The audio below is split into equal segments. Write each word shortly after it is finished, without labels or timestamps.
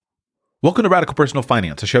Welcome to Radical Personal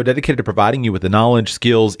Finance, a show dedicated to providing you with the knowledge,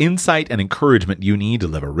 skills, insight, and encouragement you need to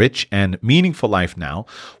live a rich and meaningful life now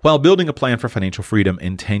while building a plan for financial freedom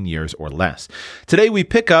in 10 years or less. Today, we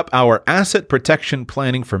pick up our Asset Protection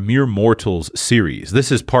Planning for Mere Mortals series.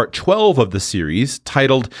 This is part 12 of the series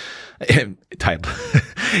titled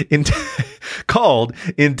called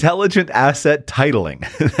Intelligent Asset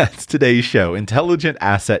Titling. That's today's show, Intelligent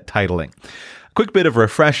Asset Titling. Quick bit of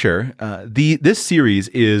refresher, this series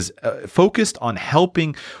is focused on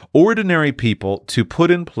helping ordinary people to put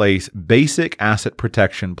in place basic asset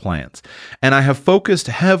protection plans. And I have focused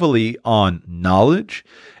heavily on knowledge,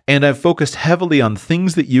 and I've focused heavily on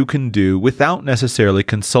things that you can do without necessarily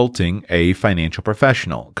consulting a financial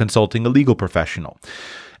professional, consulting a legal professional.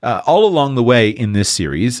 All along the way in this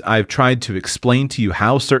series, I've tried to explain to you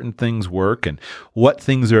how certain things work and what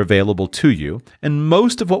things are available to you. And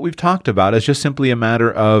most of what we've talked about is just simply a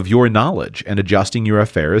matter of your knowledge and adjusting your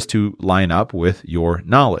affairs to line up with your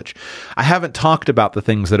knowledge. I haven't talked about the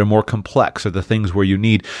things that are more complex or the things where you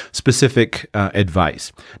need specific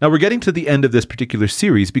advice. Now, we're getting to the end of this particular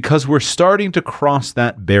series because we're starting to cross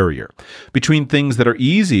that barrier between things that are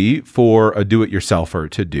easy for a do-it-yourselfer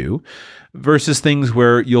to do versus things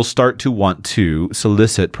where you'll start to want to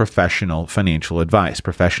solicit professional financial advice,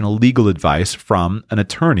 professional legal advice from an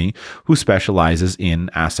attorney who specializes in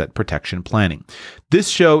asset protection planning. This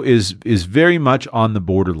show is very much on the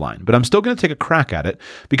borderline, but I'm still going to take a crack at it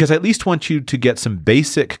because I at least want you to get some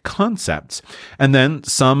basic concepts. And then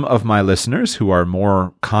some of my listeners who are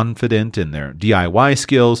more confident in their DIY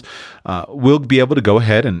skills will be able to go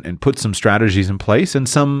ahead and put some strategies in place. And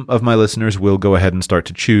some of my listeners will go ahead and start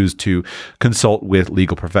to choose to consult with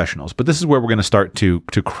legal professionals. But this is where we're going to start to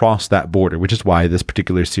cross that border, which is why this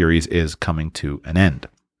particular series is coming to an end.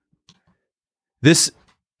 This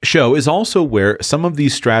show is also where some of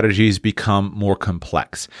these strategies become more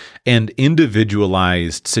complex, and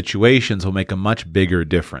individualized situations will make a much bigger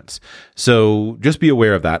difference. So just be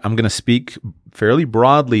aware of that. I'm going to speak fairly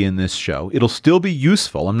broadly in this show. It'll still be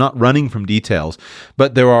useful. I'm not running from details,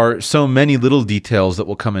 but there are so many little details that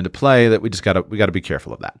will come into play that we got to be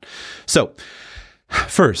careful of that. So,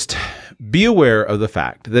 first, be aware of the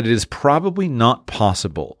fact that it is probably not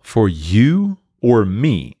possible for you or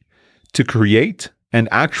me to create and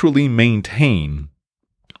actually maintain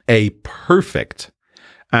a perfect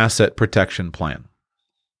asset protection plan.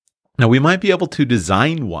 Now, we might be able to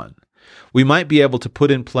design one. We might be able to put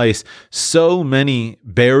in place so many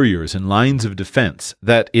barriers and lines of defense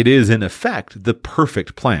that it is, in effect, the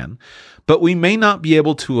perfect plan, but we may not be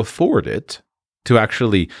able to afford it to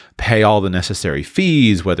actually pay all the necessary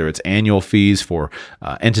fees, whether it's annual fees for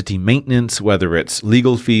entity maintenance, whether it's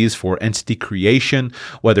legal fees for entity creation,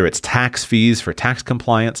 whether it's tax fees for tax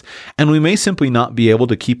compliance, and we may simply not be able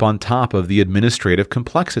to keep on top of the administrative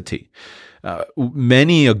complexity.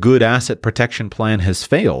 Many a good asset protection plan has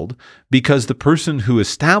failed because the person who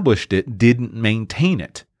established it didn't maintain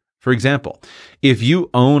it. For example, if you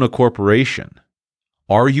own a corporation,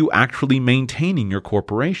 are you actually maintaining your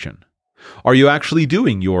corporation? Are you actually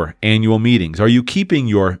doing your annual meetings? Are you keeping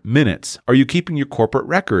your minutes? Are you keeping your corporate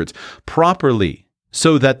records properly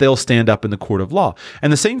so that they'll stand up in the court of law?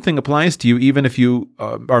 And the same thing applies to you even if you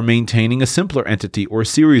are maintaining a simpler entity or a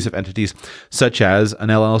series of entities such as an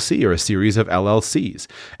LLC or a series of LLCs.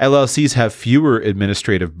 LLCs have fewer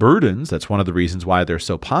administrative burdens. That's one of the reasons why they're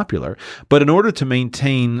so popular. But in order to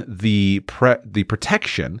maintain the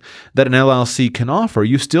protection that an LLC can offer,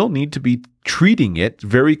 you still need to be treating it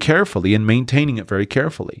very carefully and maintaining it very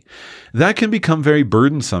carefully. That can become very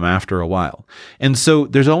burdensome after a while. And so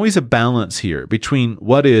there's always a balance here between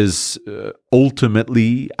what is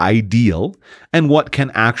ultimately ideal and what can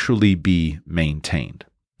actually be maintained.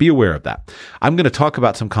 Be aware of that. I'm going to talk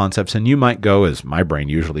about some concepts, and you might go, as my brain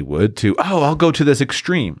usually would, to, I'll go to this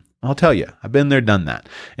extreme. I'll tell you, I've been there, done that.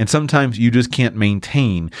 And sometimes you just can't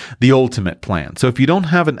maintain the ultimate plan. So if you don't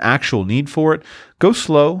have an actual need for it, go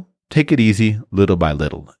slow. Take it easy, little by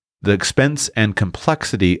little. The expense and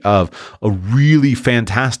complexity of a really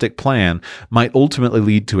fantastic plan might ultimately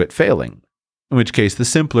lead to it failing, in which case the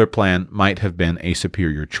simpler plan might have been a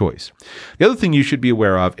superior choice. The other thing you should be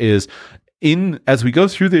aware of is, as we go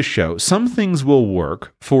through this show, some things will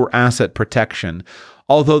work for asset protection,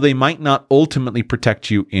 although they might not ultimately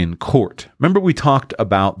protect you in court. Remember, we talked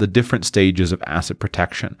about the different stages of asset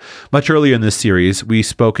protection. Much earlier in this series, we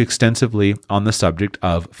spoke extensively on the subject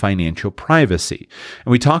of financial privacy.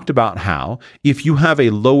 And we talked about how if you have a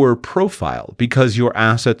lower profile because your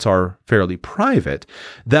assets are fairly private,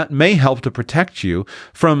 that may help to protect you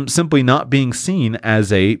from simply not being seen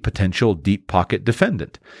as a potential deep pocket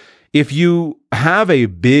defendant. If you have a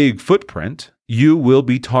big footprint, you will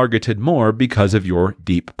be targeted more because of your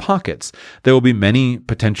deep pockets. There will be many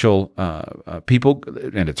potential people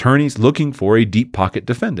and attorneys looking for a deep pocket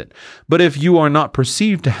defendant. But if you are not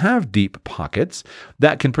perceived to have deep pockets,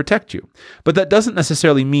 that can protect you. But that doesn't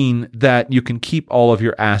necessarily mean that you can keep all of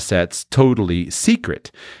your assets totally secret.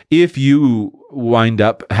 If you wind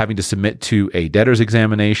up having to submit to a debtor's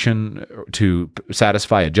examination to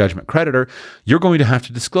satisfy a judgment creditor, you're going to have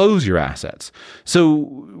to disclose your assets.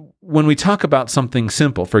 So when we talk about something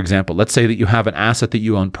simple, for example, let's say that you have an asset that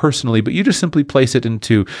you own personally, but you just simply place it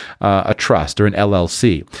into a trust or an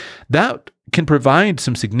LLC. That can provide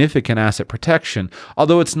some significant asset protection,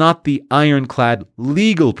 although it's not the ironclad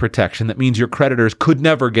legal protection that means your creditors could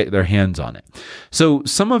never get their hands on it. So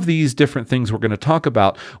some of these different things we're going to talk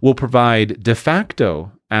about will provide de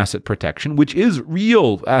facto asset protection, which is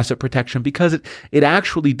real asset protection because it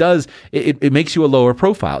actually does, it makes you a lower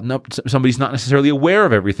profile. No, somebody's not necessarily aware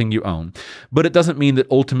of everything you own, but it doesn't mean that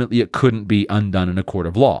ultimately it couldn't be undone in a court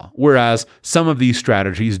of law. Whereas some of these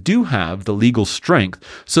strategies do have the legal strength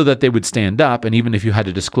so that they would stand up, and even if you had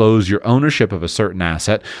to disclose your ownership of a certain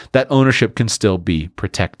asset, that ownership can still be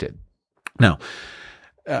protected. Now,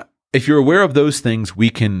 if you're aware of those things, we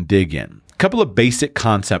can dig in. Couple of basic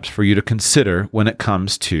concepts for you to consider when it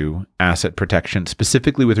comes to asset protection,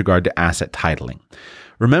 specifically with regard to asset titling.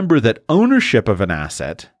 Remember that ownership of an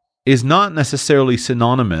asset is not necessarily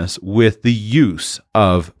synonymous with the use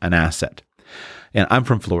of an asset. And I'm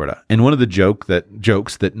from Florida, and one of the jokes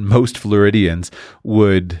that most Floridians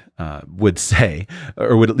would say,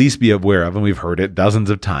 or would at least be aware of, and we've heard it dozens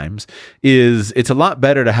of times, is it's a lot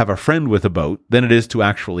better to have a friend with a boat than it is to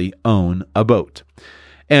actually own a boat.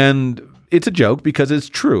 And it's a joke because it's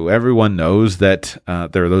true. Everyone knows that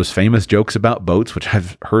there are those famous jokes about boats, which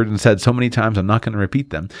I've heard and said so many times, I'm not going to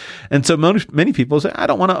repeat them. And so many people say, I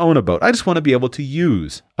don't want to own a boat. I just want to be able to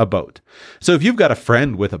use a boat. So if you've got a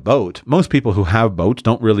friend with a boat, most people who have boats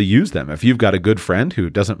don't really use them. If you've got a good friend who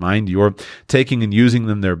doesn't mind your taking and using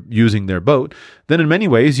their boat, then in many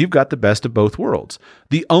ways, you've got the best of both worlds.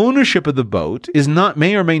 The ownership of the boat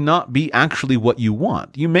may or may not be actually what you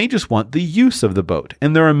want. You may just want the use of the boat.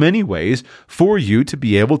 And there are many ways for you to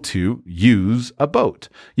be able to use a boat.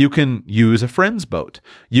 You can use a friend's boat.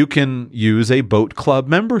 You can use a boat club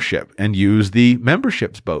membership and use the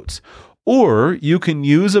membership's boats. Or you can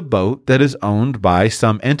use a boat that is owned by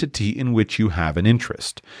some entity in which you have an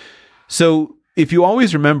interest. So if you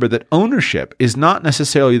always remember that ownership is not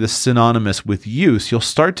necessarily the synonymous with use, you'll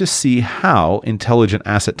start to see how intelligent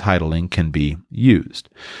asset titling can be used.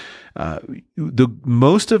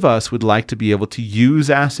 Most of us would like to be able to use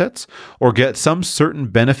assets or get some certain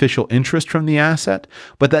beneficial interest from the asset,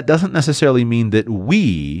 but that doesn't necessarily mean that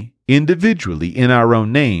we individually in our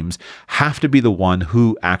own names have to be the one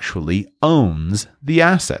who actually owns the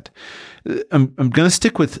asset. I'm going to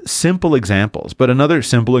stick with simple examples, but another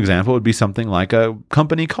simple example would be something like a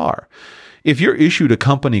company car. If you're issued a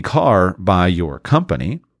company car by your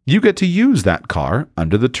company, you get to use that car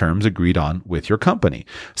under the terms agreed on with your company.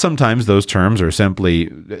 Sometimes those terms are simply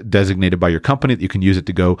designated by your company that you can use it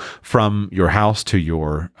to go from your house to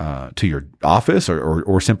your office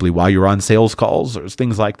or simply while you're on sales calls or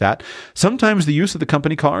things like that. Sometimes the use of the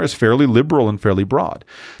company car is fairly liberal and fairly broad.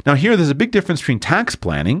 Now here, there's a big difference between tax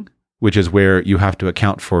planning, which is where you have to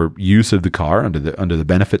account for use of the car under the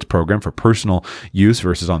benefits program for personal use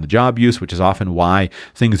versus on the job use, which is often why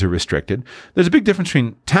things are restricted. There's a big difference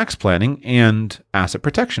between tax planning and asset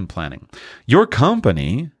protection planning. Your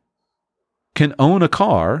company can own a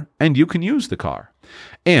car and you can use the car.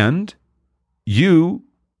 And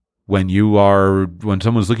when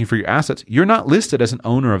someone's looking for your assets, you're not listed as an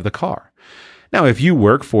owner of the car. Now, if you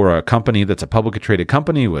work for a company that's a publicly traded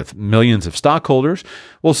company with millions of stockholders,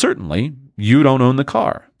 well, certainly you don't own the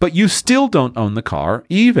car. But you still don't own the car,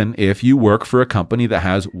 even if you work for a company that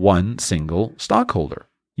has one single stockholder.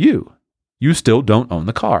 You still don't own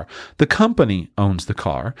the car. The company owns the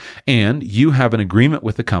car, and you have an agreement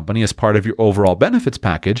with the company as part of your overall benefits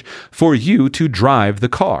package for you to drive the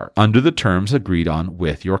car under the terms agreed on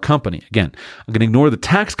with your company. Again, I'm going to ignore the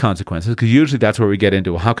tax consequences because usually that's where we get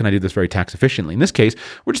into, well, how can I do this very tax efficiently? In this case,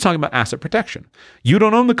 we're just talking about asset protection. You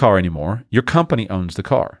don't own the car anymore. Your company owns the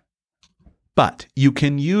car. But you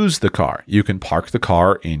can use the car. You can park the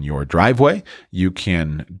car in your driveway. You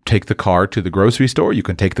can take the car to the grocery store. You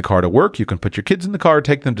can take the car to work. You can put your kids in the car,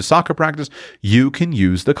 take them to soccer practice. You can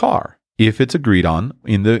use the car if it's agreed on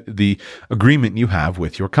in the agreement you have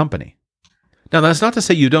with your company. Now, that's not to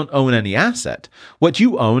say you don't own any asset. What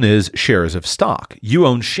you own is shares of stock. You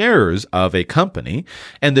own shares of a company,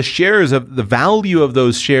 and the value of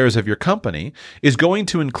those shares of your company is going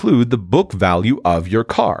to include the book value of your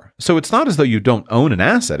car. So it's not as though you don't own an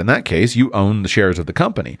asset. In that case, you own the shares of the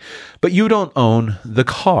company, but you don't own the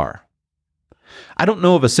car. I don't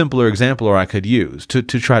know of a simpler example or I could use to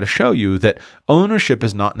try to show you that ownership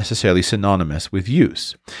is not necessarily synonymous with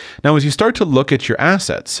use. Now, as you start to look at your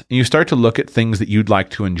assets and you start to look at things that you'd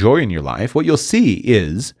like to enjoy in your life, what you'll see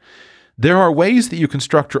is there are ways that you can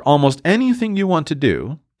structure almost anything you want to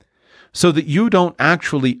do so that you don't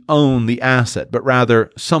actually own the asset, but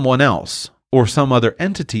rather someone else or some other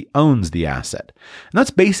entity owns the asset. And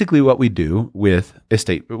that's basically what we do with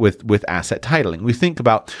asset titling. We think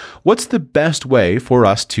about what's the best way for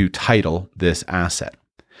us to title this asset.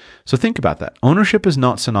 So think about that. Ownership is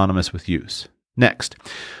not synonymous with use. Next,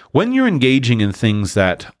 when you're engaging in things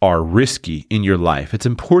that are risky in your life, it's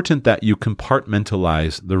important that you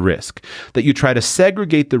compartmentalize the risk, that you try to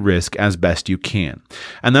segregate the risk as best you can.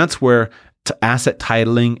 And that's where asset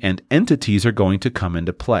titling and entities are going to come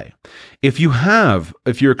into play. If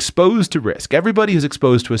you're exposed to risk, everybody is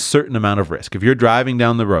exposed to a certain amount of risk. If you're driving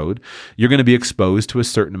down the road, you're going to be exposed to a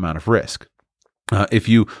certain amount of risk. If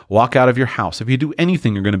you walk out of your house, if you do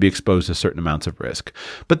anything, you're going to be exposed to certain amounts of risk.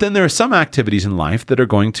 But then there are some activities in life that are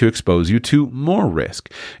going to expose you to more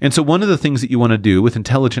risk. And so one of the things that you want to do with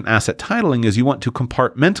intelligent asset titling is you want to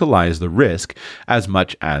compartmentalize the risk as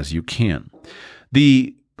much as you can.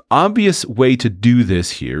 The obvious way to do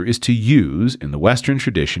this here is to use, in the Western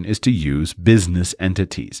tradition, is to use business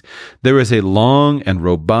entities. There is a long and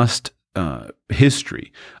robust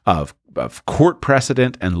history of court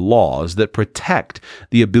precedent and laws that protect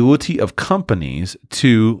the ability of companies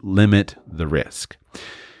to limit the risk.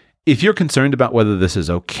 If you're concerned about whether this is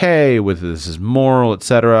okay, whether this is moral,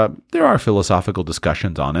 etc., there are philosophical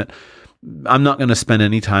discussions on it. I'm not going to spend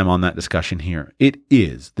any time on that discussion here.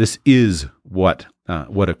 This is what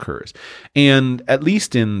occurs. And at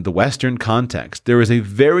least in the Western context, there is a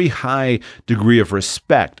very high degree of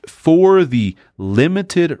respect for the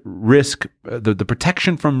limited risk, the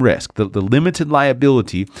protection from risk, the limited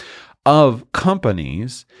liability of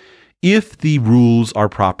companies if the rules are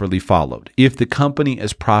properly followed, if the company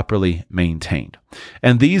is properly maintained.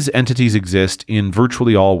 And these entities exist in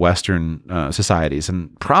virtually all Western societies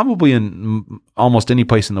and probably in almost any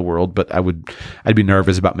place in the world, but I'd be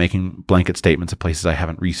nervous about making blanket statements of places I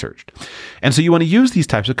haven't researched. And so you want to use these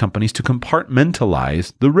types of companies to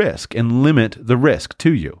compartmentalize the risk and limit the risk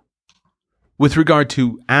to you. With regard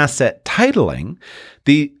to asset titling,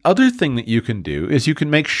 the other thing that you can do is you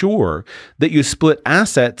can make sure that you split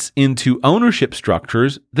assets into ownership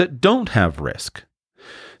structures that don't have risk.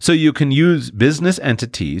 So you can use business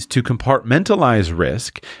entities to compartmentalize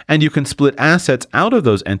risk, and you can split assets out of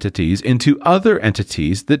those entities into other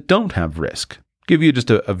entities that don't have risk. I'll give you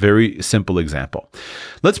just a very simple example.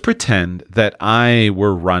 Let's pretend that I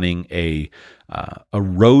were running a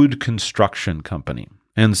road construction company.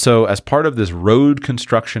 And so as part of this road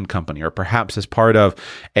construction company, or perhaps as part of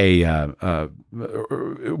we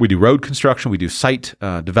do road construction, we do site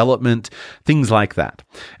development, things like that.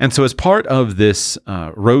 And so as part of this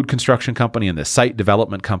road construction company and this site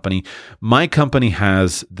development company, my company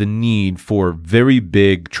has the need for very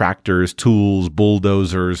big tractors, tools,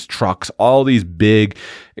 bulldozers, trucks, all these big,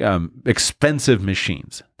 expensive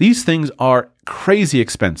machines. These things are crazy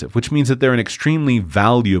expensive, which means that they're an extremely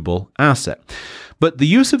valuable asset. But the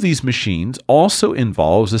use of these machines also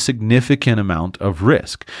involves a significant amount of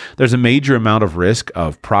risk. There's a major amount of risk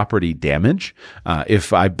of property damage.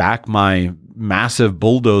 If I back my massive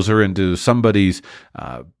bulldozer into somebody's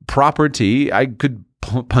property, I could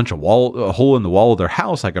punch a hole in the wall of their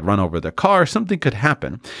house. I could run over their car. Something could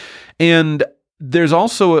happen. And there's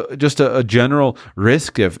also just a general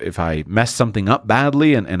risk if I mess something up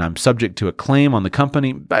badly and I'm subject to a claim on the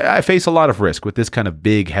company. I face a lot of risk with this kind of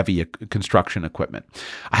big, heavy construction equipment.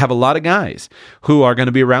 I have a lot of guys who are going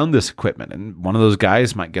to be around this equipment, and one of those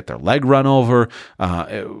guys might get their leg run over.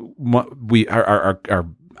 Our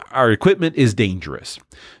equipment is dangerous.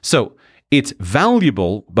 So it's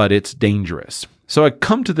valuable, but it's dangerous. So I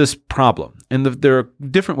come to this problem, and there are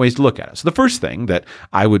different ways to look at it. So the first thing that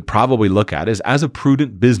I would probably look at is, as a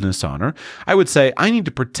prudent business owner, I would say I need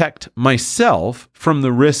to protect myself from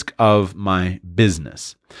the risk of my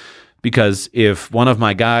business. Because if one of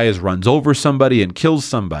my guys runs over somebody and kills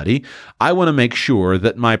somebody, I want to make sure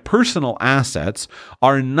that my personal assets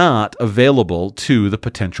are not available to the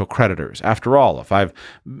potential creditors. After all, if I've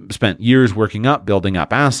spent years building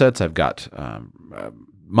up assets, I've got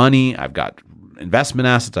money, I've got investment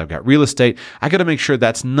assets, I've got real estate. I got to make sure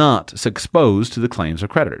that's not exposed to the claims of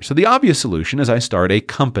creditors. So the obvious solution is I start a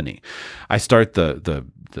company. I start the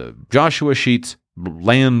Joshua Sheets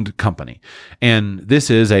Land Company. And this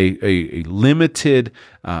is a limited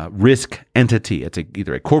risk entity. It's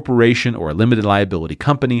either a corporation or a limited liability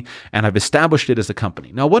company, and I've established it as a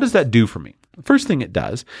company. Now, what does that do for me? The first thing it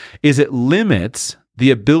does is it limits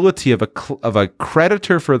the ability of a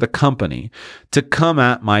creditor for the company to come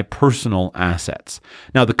at my personal assets.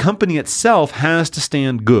 Now, the company itself has to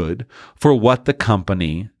stand good for what the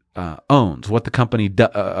company owns, what the company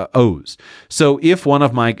owes. So if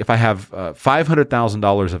I have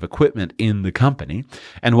 $500,000 of equipment in the company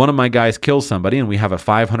and one of my guys kills somebody and we have a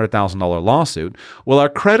 $500,000 lawsuit, well, our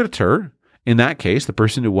creditor, in that case, the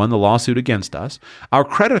person who won the lawsuit against us, our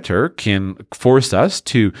creditor can force us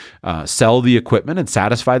to sell the equipment and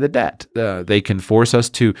satisfy the debt. They can force us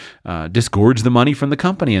to disgorge the money from the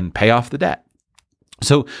company and pay off the debt.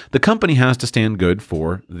 So the company has to stand good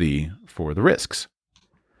for the risks.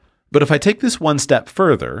 But if I take this one step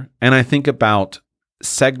further and I think about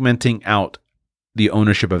segmenting out the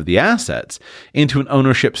ownership of the assets into an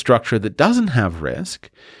ownership structure that doesn't have risk,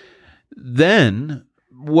 then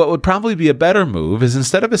what would probably be a better move is,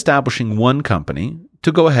 instead of establishing one company,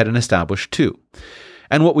 to go ahead and establish two.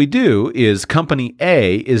 And what we do is Company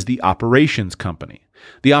A is the operations company.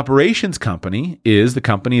 The operations company is the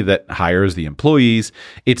company that hires the employees.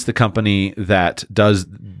 It's the company that does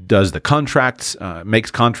the contracts, makes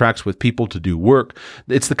contracts with people to do work.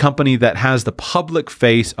 It's the company that has the public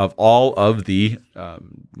face of all of the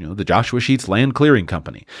Joshua Sheets Land Clearing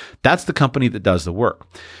Company. That's the company that does the work.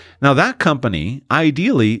 Now, that company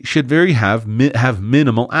ideally should have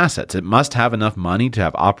minimal assets. It must have enough money to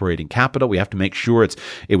have operating capital. We have to make sure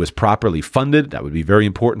it was properly funded. That would be very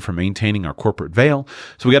important for maintaining our corporate veil.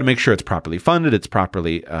 So we got to make sure it's properly funded. It's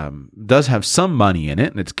properly does have some money in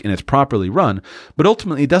it, and it's properly run. But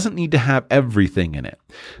ultimately, it doesn't need to have everything in it.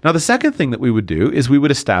 Now, the second thing that we would do is we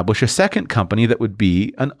would establish a second company that would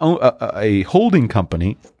be a holding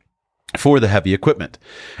company for the heavy equipment.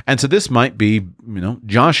 And so this might be,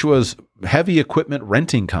 Joshua's Heavy Equipment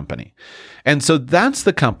Renting Company. And so that's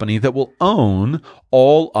the company that will own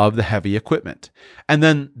all of the heavy equipment. And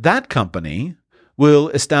then that company will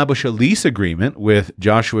establish a lease agreement with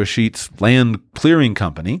Joshua Sheets Land Clearing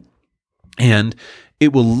Company, and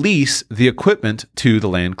it will lease the equipment to the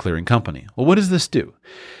land clearing company. Well, what does this do?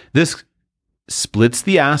 This splits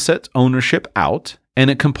the asset ownership out, and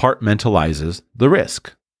it compartmentalizes the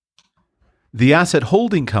risk. The asset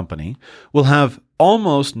holding company will have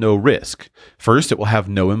almost no risk. First, it will have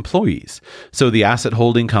no employees. So the asset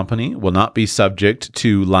holding company will not be subject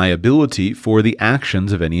to liability for the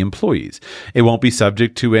actions of any employees. It won't be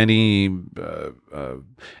subject to any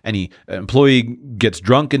employee gets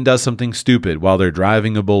drunk and does something stupid while they're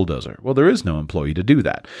driving a bulldozer. Well, there is no employee to do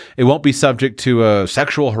that. It won't be subject to a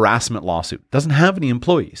sexual harassment lawsuit. It doesn't have any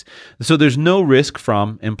employees. So there's no risk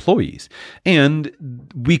from employees. And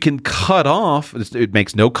we can cut off, it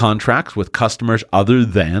makes no contracts with customers other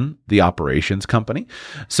than the operations company.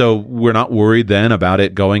 So we're not worried then about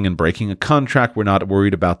it going and breaking a contract. We're not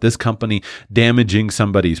worried about this company damaging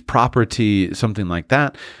somebody's property, something like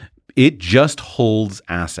that. It just holds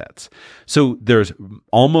assets. So there's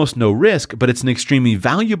almost no risk, but it's an extremely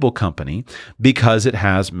valuable company because it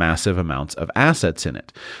has massive amounts of assets in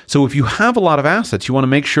it. So if you have a lot of assets, you want to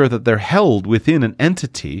make sure that they're held within an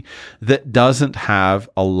entity that doesn't have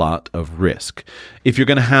a lot of risk. If you're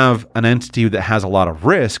going to have an entity that has a lot of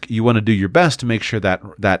risk, you want to do your best to make sure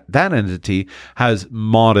that entity has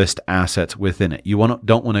modest assets within it. You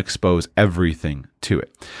don't want to expose everything to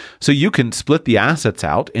it. So you can split the assets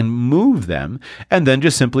out and move them, and then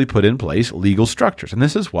just simply put in place legal structures. And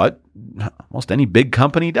this is what almost any big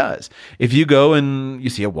company does. If you go and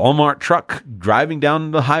you see a Walmart truck driving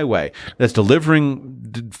down the highway that's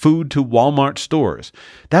delivering food to Walmart stores,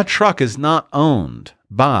 that truck is not owned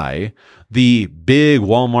by the big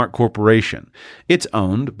Walmart corporation. It's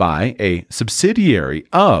owned by a subsidiary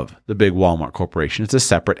of the big Walmart corporation. It's a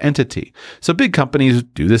separate entity. So big companies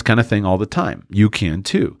do this kind of thing all the time. You can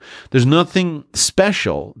too. There's nothing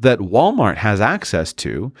special that Walmart has access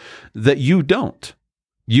to that you don't.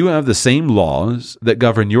 You have the same laws that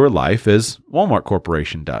govern your life as Walmart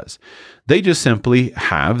Corporation does. They just simply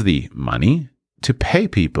have the money to pay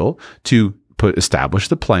people to establish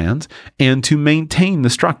the plans and to maintain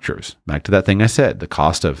the structures. Back to that thing I said, the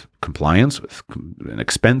cost of compliance, with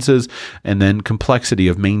expenses, and then complexity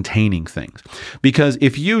of maintaining things. Because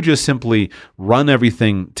if you just simply run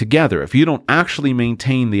everything together, if you don't actually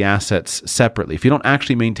maintain the assets separately, if you don't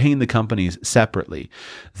actually maintain the companies separately,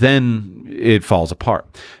 then it falls apart.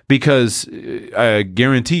 Because I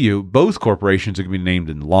guarantee you, both corporations are going to be named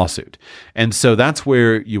in the lawsuit. And so that's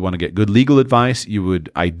where you want to get good legal advice. You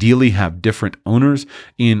would ideally have different owners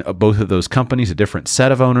in both of those companies, a different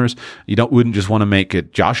set of owners. You wouldn't just want to make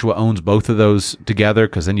it Joshua owns both of those together,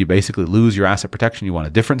 because then you basically lose your asset protection. You want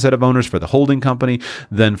a different set of owners for the holding company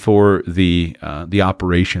than for the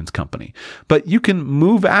operations company. But you can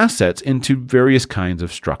move assets into various kinds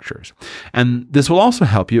of structures. And this will also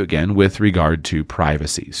help you, again, with regard to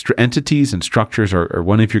privacy. Entities and structures are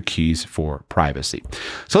one of your keys for privacy.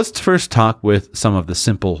 So let's first talk with some of the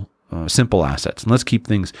simple assets. And let's keep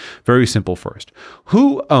things very simple first.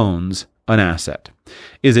 Who owns an asset?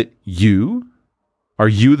 Is it you? Are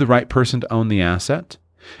you the right person to own the asset?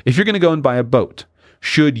 If you're going to go and buy a boat,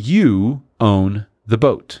 should you own the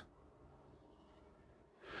boat?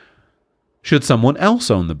 Should someone else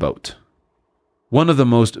own the boat? One of the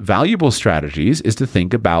most valuable strategies is to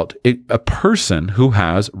think about a person who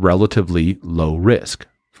has relatively low risk.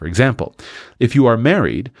 For example, if you are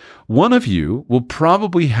married, one of you will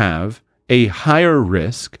probably have a higher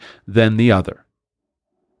risk than the other.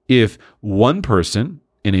 If one person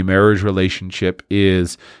in a marriage relationship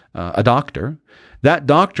is a doctor, that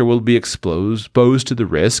doctor will be exposed to the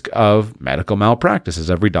risk of medical malpractice,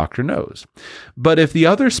 as every doctor knows. But if the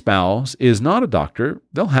other spouse is not a doctor,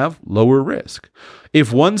 they'll have lower risk.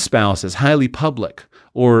 If one spouse is highly public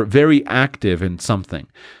or very active in something,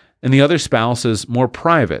 and the other spouse is more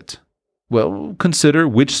private, well, consider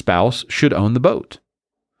which spouse should own the boat.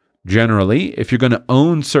 Generally, if you're going to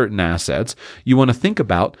own certain assets, you want to think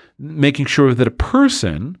about making sure that a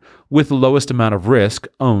person with the lowest amount of risk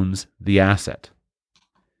owns the asset.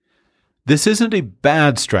 This isn't a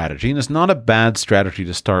bad strategy, and it's not a bad strategy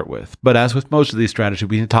to start with. But as with most of these strategies,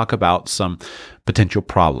 we need to talk about some potential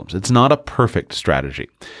problems. It's not a perfect strategy.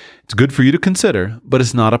 It's good for you to consider, but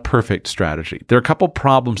it's not a perfect strategy. There are a couple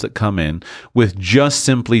problems that come in with just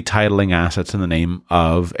simply titling assets in the name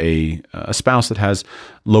of a spouse that has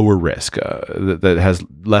lower risk, that has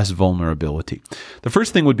less vulnerability. The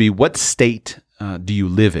first thing would be, what state do you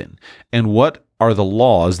live in? And what are the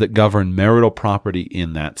laws that govern marital property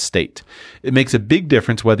in that state? It makes a big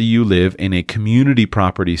difference whether you live in a community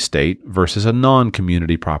property state versus a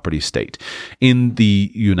non-community property state. In the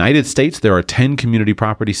United States, there are 10 community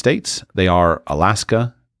property states. They are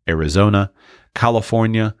Alaska, Arizona,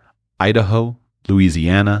 California, Idaho,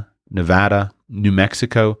 Louisiana, Nevada, New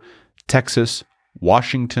Mexico, Texas,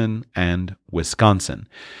 Washington, and Wisconsin.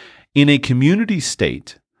 In a community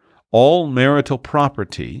state, all marital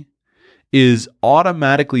property is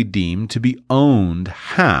automatically deemed to be owned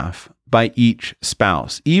half by each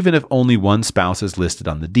spouse, even if only one spouse is listed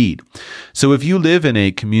on the deed. So if you live in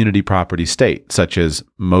a community property state, such as,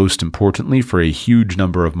 most importantly for a huge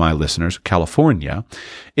number of my listeners, California,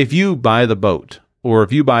 if you buy the boat or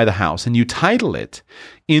if you buy the house and you title it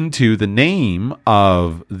into the name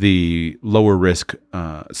of the lower risk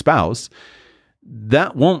spouse,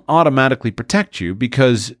 that won't automatically protect you,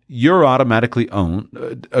 because you're automatically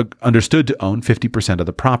understood to own 50% of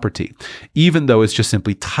the property, even though it's just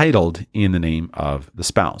simply titled in the name of the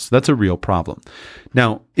spouse. That's a real problem.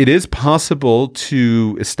 Now, it is possible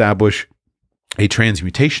to establish a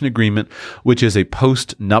transmutation agreement, which is a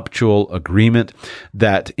post-nuptial agreement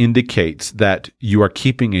that indicates that you are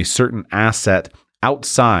keeping a certain asset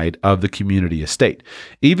outside of the community estate.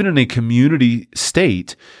 Even in a community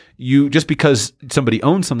state, just because somebody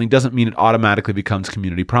owns something doesn't mean it automatically becomes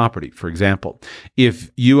community property. For example,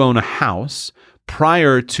 if you own a house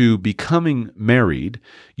prior to becoming married,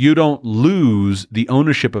 you don't lose the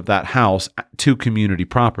ownership of that house to community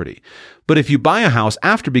property. But if you buy a house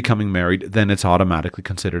after becoming married, then it's automatically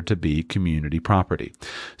considered to be community property.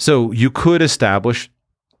 So you could establish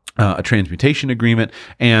a transmutation agreement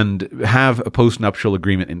and have a postnuptial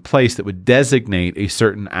agreement in place that would designate a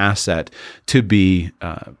certain asset to be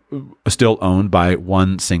still owned by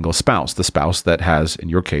one single spouse, the spouse that has, in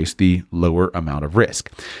your case, the lower amount of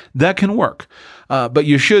risk. That can work. But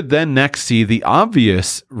you should then next see the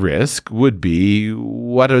obvious risk would be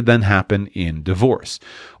what would then happen in divorce.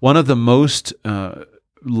 One of the most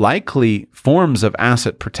likely forms of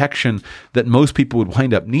asset protection that most people would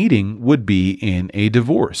wind up needing would be in a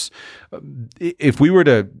divorce. If we were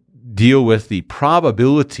to deal with the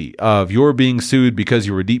probability of your being sued because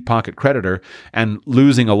you were a deep pocket creditor and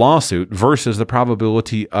losing a lawsuit versus the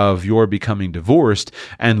probability of your becoming divorced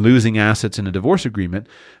and losing assets in a divorce agreement,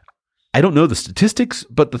 I don't know the statistics,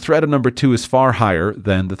 but the threat of number 2 is far higher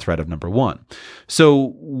than the threat of number 1.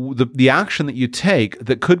 So the action that you take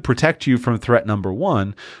that could protect you from threat number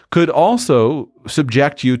 1 could also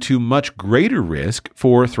subject you to much greater risk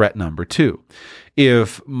for threat number 2.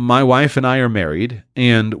 If my wife and I are married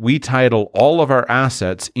and we title all of our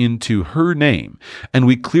assets into her name, and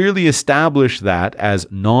we clearly establish that as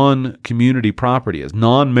non-community property, as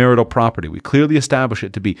non-marital property, we clearly establish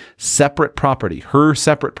it to be separate property, her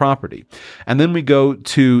separate property, and then we go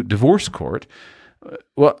to divorce court,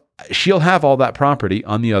 well, she'll have all that property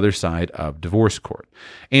on the other side of divorce court.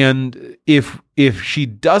 And if she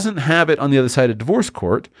doesn't have it on the other side of divorce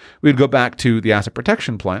court, we'd go back to the asset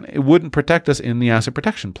protection plan. It wouldn't protect us in the asset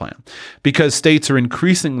protection plan because states are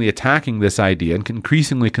increasingly attacking this idea and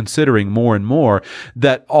increasingly considering more and more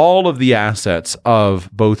that all of the assets of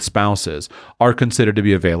both spouses are considered to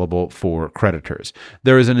be available for creditors.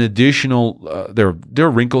 There is an additional, there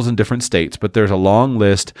are wrinkles in different states, but there's a long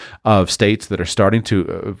list of states that are starting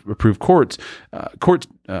to approve court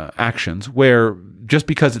actions where just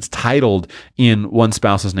because it's titled in one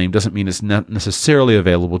spouse's name doesn't mean it's not necessarily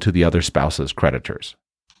available to the other spouse's creditors.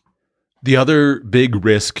 The other big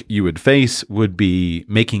risk you would face would be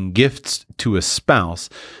making gifts to a spouse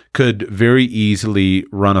could very easily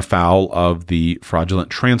run afoul of the fraudulent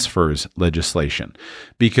transfers legislation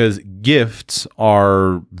because gifts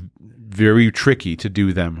are very tricky to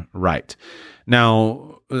do them right. Now,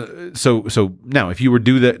 so now, if you were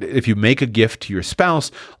do that, if you make a gift to your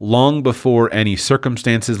spouse long before any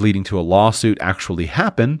circumstances leading to a lawsuit actually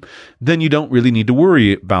happen, then you don't really need to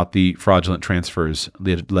worry about the fraudulent transfers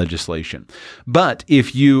legislation. But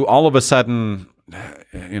if you all of a sudden,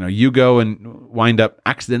 you go and wind up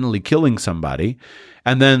accidentally killing somebody,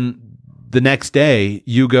 and then the next day,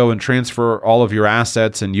 you go and transfer all of your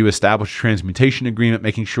assets and you establish a transmutation agreement,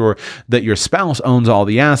 making sure that your spouse owns all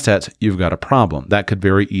the assets, you've got a problem. That could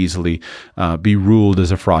very easily be ruled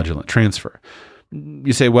as a fraudulent transfer.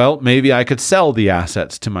 You say, well, maybe I could sell the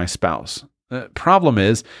assets to my spouse. Problem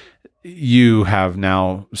is, you have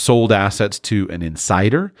now sold assets to an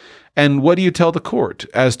insider. And what do you tell the court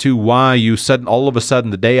as to why you all of a sudden,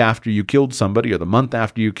 the day after you killed somebody or the month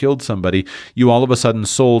after you killed somebody, you all of a sudden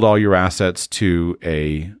sold all your assets to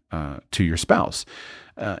your spouse?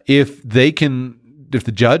 If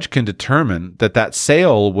the judge can determine that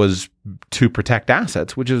sale was to protect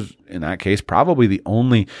assets, which is in that case probably the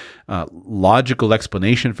only logical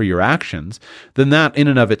explanation for your actions, then that in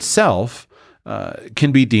and of itself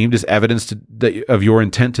can be deemed as evidence of your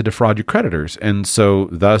intent to defraud your creditors. And so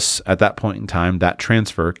thus, at that point in time, that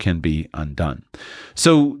transfer can be undone.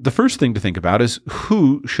 So the first thing to think about is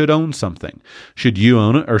who should own something. Should you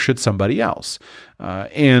own it or should somebody else?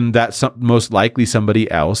 And that's most likely somebody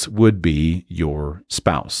else would be your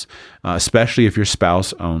spouse, especially if your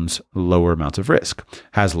spouse owns lower amounts of risk,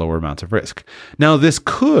 has lower amounts of risk. Now, this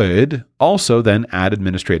could also then add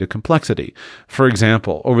administrative complexity. For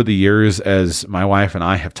example, over the years, as my wife and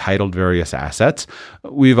I have titled various assets,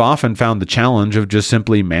 we've often found the challenge of just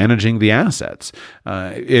simply managing the assets.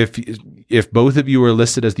 If both of you are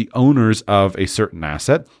listed as the owners of a certain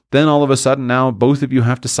asset, then all of a sudden now both of you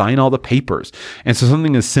have to sign all the papers. And so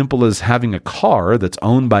something as simple as having a car that's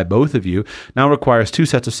owned by both of you now requires 2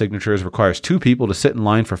 sets of signatures, requires 2 people to sit in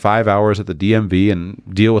line for 5 hours at the DMV and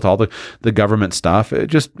deal with all the government stuff.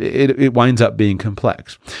 It winds up being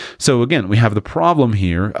complex. So again, we have the problem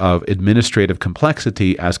here of administrative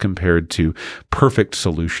complexity as compared to perfect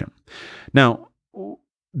solution. Now,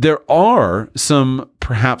 there are some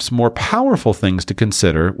perhaps more powerful things to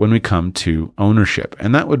consider when we come to ownership,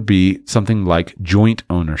 and that would be something like joint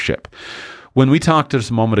ownership. When we talked just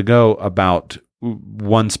a moment ago about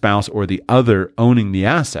one spouse or the other owning the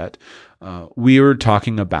asset, we were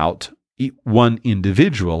talking about one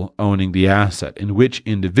individual owning the asset. And which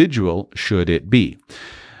individual should it be?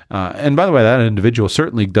 And by the way, that individual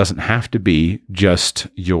certainly doesn't have to be just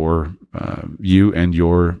you and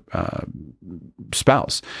your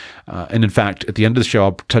spouse. And in fact, at the end of the show,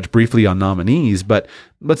 I'll touch briefly on nominees, but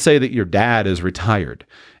let's say that your dad is retired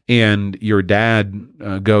and your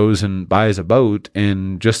dad goes and buys a boat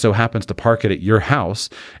and just so happens to park it at your house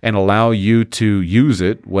and allow you to use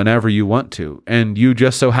it whenever you want to. And you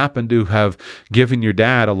just so happen to have given your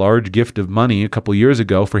dad a large gift of money a couple years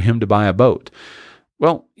ago for him to buy a boat.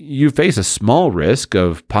 Well, you face a small risk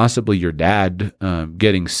of possibly your dad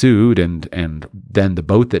getting sued and then the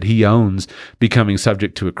boat that he owns becoming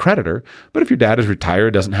subject to a creditor. But if your dad is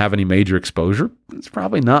retired, doesn't have any major exposure, it's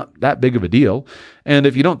probably not that big of a deal. And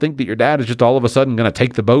if you don't think that your dad is just all of a sudden going to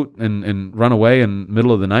take the boat and run away in the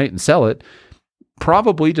middle of the night and sell it,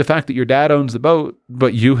 probably the fact that your dad owns the boat,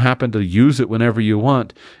 but you happen to use it whenever you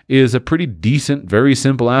want, is a pretty decent, very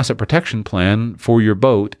simple asset protection plan for your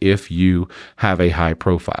boat if you have a high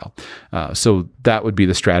profile. So that would be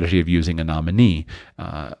the strategy of using a nominee.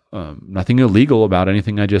 Nothing illegal about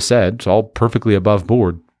anything I just said. It's all perfectly above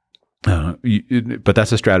board. But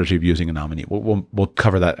that's a strategy of using a nominee. We'll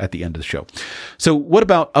cover that at the end of the show. So what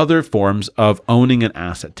about other forms of owning an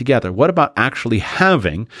asset together? What about actually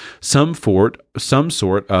having some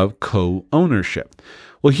sort of co-ownership?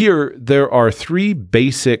 Well, here there are three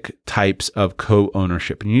basic types of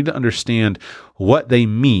co-ownership. And you need to understand what they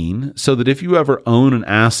mean so that if you ever own an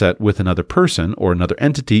asset with another person or another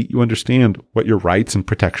entity, you understand what your rights and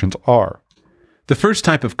protections are. The first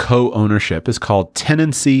type of co-ownership is called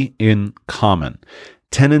tenancy in common.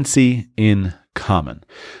 Tenancy in common.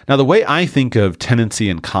 Now, the way I think of tenancy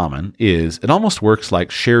in common is it almost works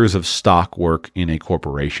like shares of stock work in a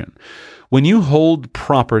corporation. When you hold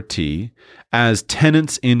property as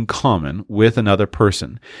tenants in common with another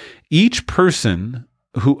person, each person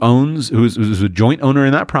who's a joint owner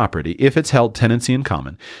in that property, if it's held tenancy in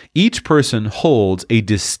common, each person holds a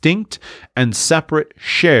distinct and separate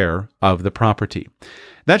share of the property.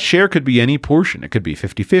 That share could be any portion. It could be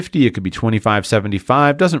 50-50, it could be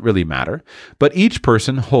 25-75, doesn't really matter. But each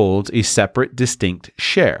person holds a separate, distinct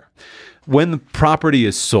share. When the property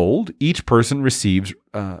is sold, each person receives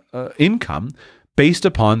income based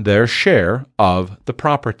upon their share of the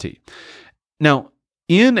property. Now,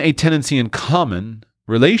 in a tenancy in common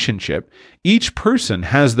relationship, each person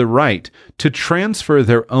has the right to transfer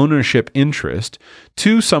their ownership interest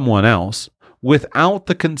to someone else without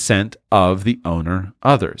the consent of the other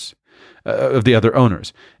owners.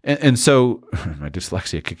 And so, my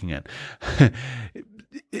dyslexia kicking in.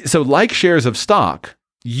 So like shares of stock,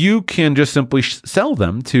 you can just simply sell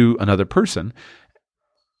them to another person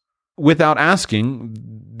without asking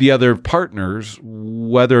the other partners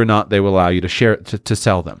whether or not they will allow you to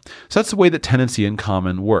sell them. So that's the way that tenancy in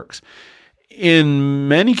common works. In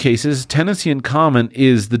many cases, tenancy in common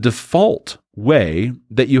is the default way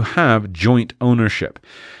that you have joint ownership.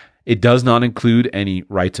 It does not include any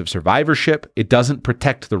rights of survivorship. It doesn't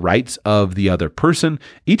protect the rights of the other person.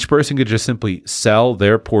 Each person could just simply sell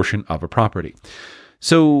their portion of a property.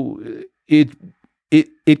 So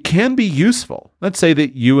it can be useful. Let's say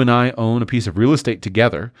that you and I own a piece of real estate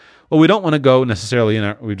together. Well, we don't want to go necessarily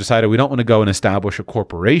we've decided we don't want to go and establish a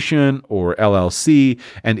corporation or LLC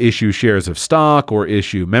and issue shares of stock or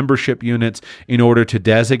issue membership units in order to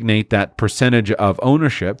designate that percentage of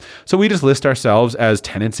ownership. So we just list ourselves as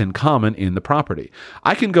tenants in common in the property.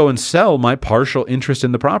 I can go and sell my partial interest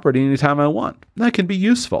in the property anytime I want. That can be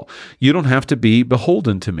useful. You don't have to be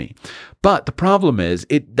beholden to me. But the problem is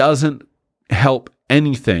it doesn't help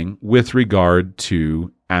anything with regard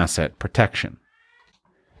to asset protection.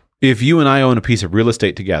 If you and I own a piece of real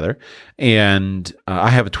estate together and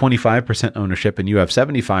I have a 25% ownership and you have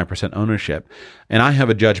 75% ownership and I have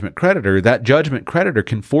a judgment creditor, that judgment creditor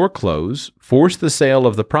can force the sale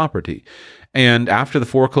of the property. And after the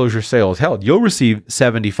foreclosure sale is held, you'll receive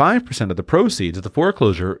 75% of the proceeds of the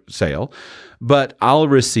foreclosure sale, but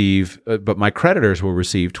but my creditors will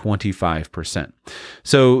receive 25%.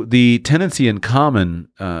 So the tenancy in common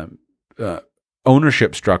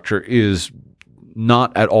ownership structure is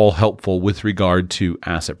not at all helpful with regard to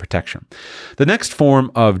asset protection. The next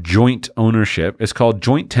form of joint ownership is called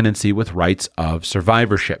joint tenancy with rights of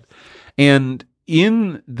survivorship. And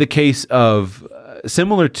in the case of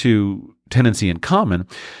similar to tenancy in common,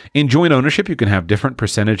 in joint ownership, you can have different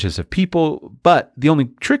percentages of people, but the only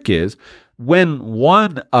trick is when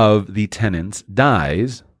one of the tenants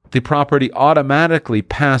dies, the property automatically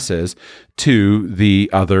passes to the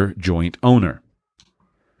other joint owner.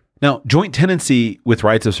 Now, joint tenancy with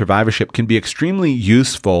rights of survivorship can be extremely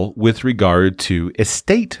useful with regard to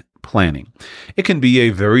estate planning. It can be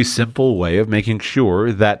a very simple way of making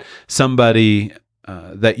sure that somebody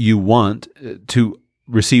that you want to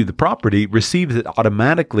receive the property receives it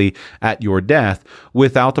automatically at your death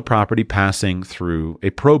without the property passing through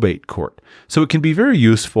a probate court. So it can be very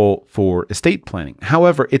useful for estate planning.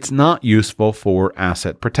 However, it's not useful for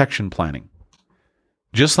asset protection planning.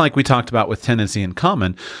 Just like we talked about with tenancy in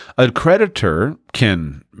common, a creditor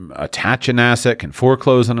can attach an asset, can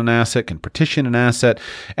foreclose on an asset, can petition an asset,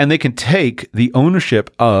 and they can take the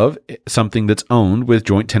ownership of something that's owned with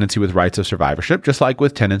joint tenancy with rights of survivorship, just like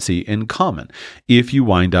with tenancy in common, if you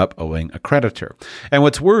wind up owing a creditor. And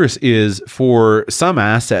what's worse is for some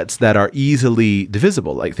assets that are easily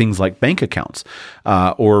divisible, like things like bank accounts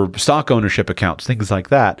or stock ownership accounts, things like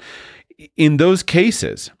that. In those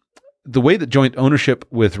cases, the way that joint ownership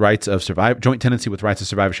with joint tenancy with rights of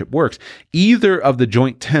survivorship works, either of the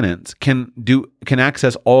joint tenants can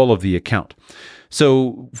access all of the account.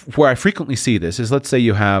 So where I frequently see this is, let's say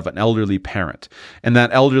you have an elderly parent, and that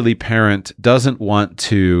elderly parent doesn't want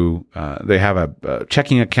to, they have a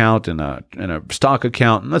checking account and a stock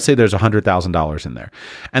account, and let's say there's $100,000 in there,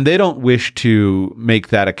 and they don't wish to make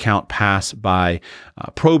that account pass by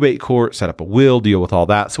probate court, set up a will, deal with all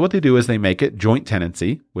that. So what they do is they make it joint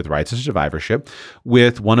tenancy with rights of survivorship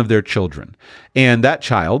with one of their children, and that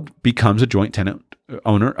child becomes a joint tenant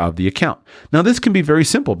owner of the account. Now, this can be very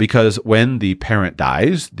simple because when the parent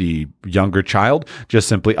dies, the younger child just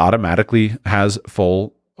simply automatically has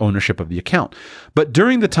full ownership of the account. But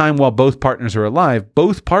during the time while both partners are alive,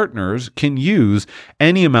 both partners can use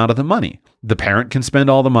any amount of the money. The parent can spend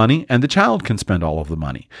all the money and the child can spend all of the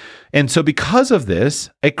money. And so because of this,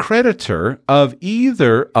 a creditor of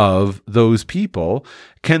either of those people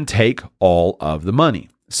can take all of the money.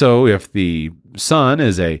 So if the son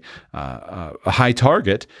is a high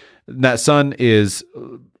target, that son is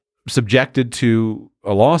subjected to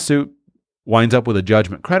a lawsuit, winds up with a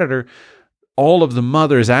judgment creditor, all of the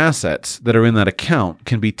mother's assets that are in that account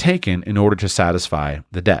can be taken in order to satisfy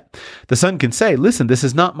the debt. The son can say, listen, this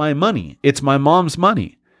is not my money. It's my mom's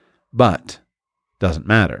money. But doesn't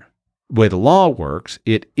matter. The way the law works,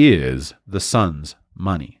 it is the son's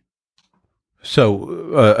money.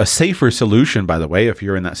 So a safer solution, by the way, if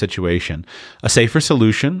you're in that situation, a safer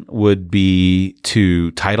solution would be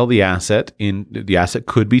to title the asset. The asset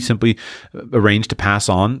could be simply arranged to pass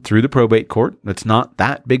on through the probate court. It's not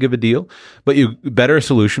that big of a deal. But a better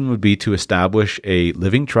solution would be to establish a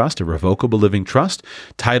living trust, a revocable living trust,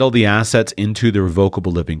 title the assets into the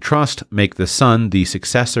revocable living trust, make the son the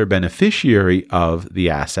successor beneficiary of the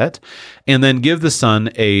asset, and then give the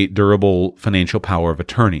son a durable financial power of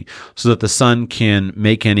attorney so that the son can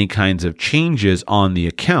make any kinds of changes on the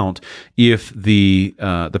account if the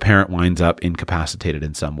parent winds up incapacitated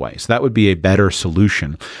in some way. So that would be a better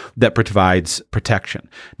solution that provides protection.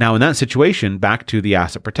 Now, in that situation, back to the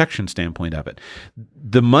asset protection standpoint of it,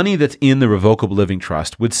 the money that's in the revocable living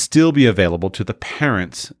trust would still be available to the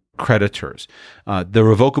parent's creditors. The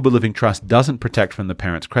revocable living trust doesn't protect from the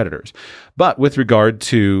parent's creditors. But with regard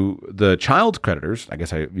to the child's creditors, I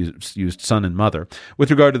guess I used son and mother,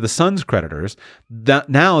 with regard to the son's creditors, that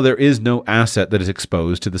now there is no asset that is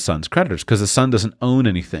exposed to the son's creditors because the son doesn't own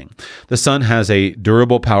anything. The son has a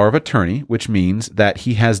durable power of attorney, which means that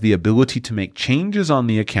he has the ability to make changes on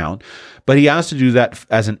the account, but he has to do that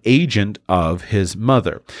as an agent of his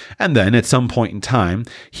mother. And then at some point in time,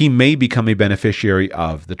 he may become a beneficiary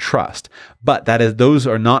of the trust. But those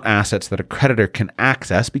are not assets that a creditor can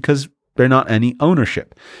access because they're not any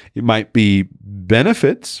ownership. It might be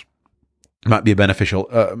benefits. It might be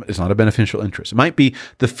it's not a beneficial interest. It might be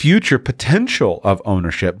the future potential of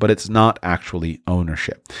ownership, but it's not actually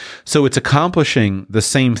ownership. So it's accomplishing the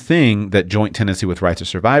same thing that joint tenancy with rights of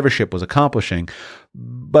survivorship was accomplishing,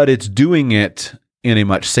 but it's doing it in a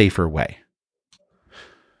much safer way.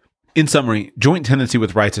 In summary, joint tenancy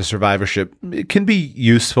with rights of survivorship can be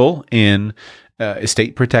useful in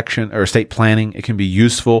estate protection or estate planning. It can be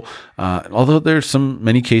useful, although there's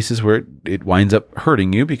many cases where it winds up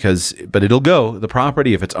hurting you but it'll go. The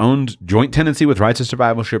property, if it's owned joint tenancy with rights of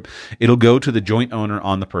survivorship, it'll go to the joint owner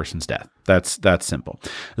on the person's death. That's simple.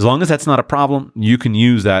 As long as that's not a problem, you can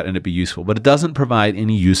use that and it'd be useful, but it doesn't provide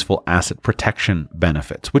any useful asset protection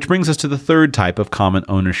benefits, which brings us to the third type of common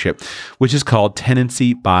ownership, which is called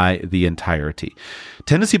tenancy by the entirety.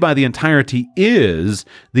 Tenancy by the entirety is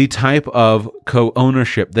the type of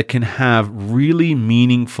co-ownership that can have really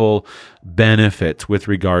meaningful benefits with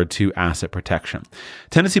regard to asset protection.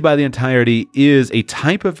 Tenancy by the entirety is a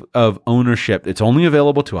type of ownership. It's only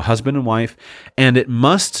available to a husband and wife, and it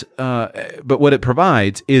must, but what it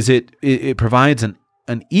provides is it provides an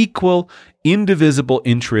equal, indivisible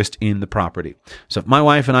interest in the property. So if my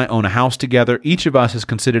wife and I own a house together, each of us is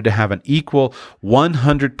considered to have an equal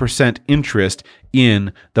 100% interest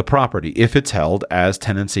in the property if it's held as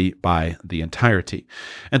tenancy by the entirety.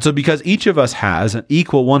 And so because each of us has an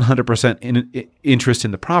equal 100% interest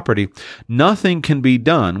in the property, nothing can be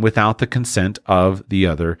done without the consent of the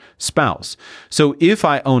other spouse. So if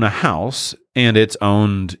I own a house and it's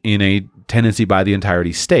owned in a tenancy by the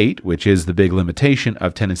entirety state, which is the big limitation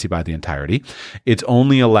of tenancy by the entirety, it's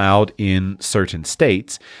only allowed in certain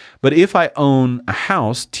states. But if I own a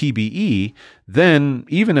house, TBE, then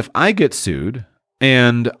even if I get sued,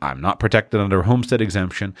 and I'm not protected under homestead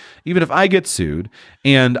exemption, even if I get sued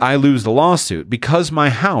and I lose the lawsuit, because my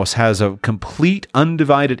house has a complete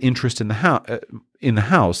undivided interest in the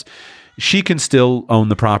house, she can still own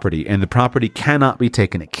the property, and the property cannot be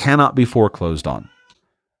taken. It cannot be foreclosed on.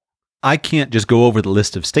 I can't just go over the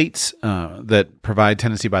list of states that provide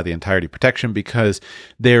tenancy by the entirety protection because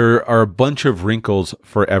there are a bunch of wrinkles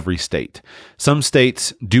for every state. Some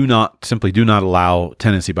states simply do not allow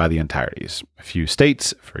tenancy by the entireties. A few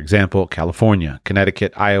states, for example, California,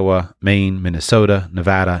 Connecticut, Iowa, Maine, Minnesota,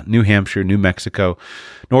 Nevada, New Hampshire, New Mexico,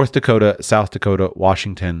 North Dakota, South Dakota,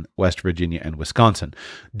 Washington, West Virginia, and Wisconsin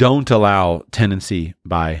don't allow tenancy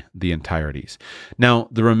by the entireties. Now,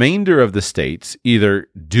 the remainder of the states either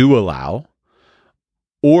do allow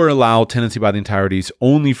or allow tenancy by the entireties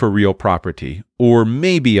only for real property, or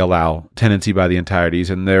maybe allow tenancy by the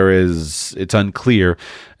entireties, and it's unclear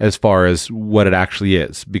as far as what it actually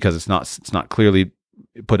is because it's not clearly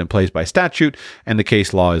put in place by statute, and the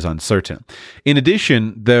case law is uncertain. In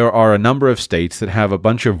addition, there are a number of states that have a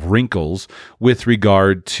bunch of wrinkles with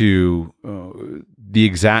regard to the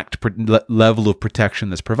exact level of protection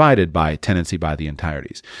that's provided by tenancy by the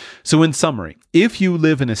entireties. So in summary, if you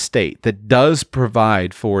live in a state that does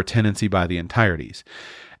provide for tenancy by the entireties,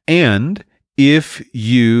 and if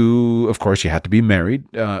you, of course, you have to be married.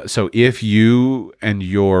 So if you and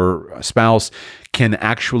your spouse can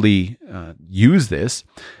actually use this,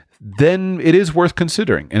 then it is worth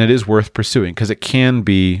considering and it is worth pursuing because it can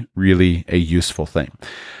be really a useful thing.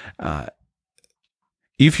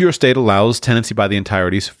 If your state allows tenancy by the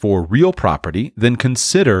entireties for real property, then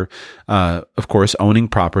consider, of course, owning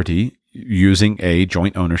property using a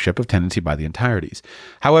joint ownership of tenancy by the entireties.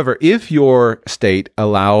 However, if your state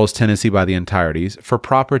allows tenancy by the entireties for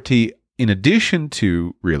property in addition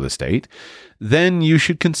to real estate, then you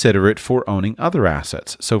should consider it for owning other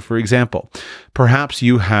assets. So, for example, perhaps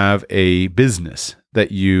you have a business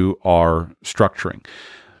that you are structuring.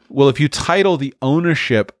 Well, if you title the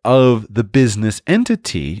ownership of the business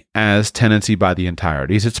entity as tenancy by the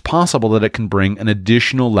entireties, it's possible that it can bring an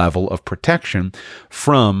additional level of protection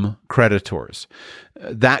from creditors.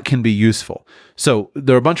 That can be useful. So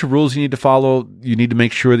there are a bunch of rules you need to follow. You need to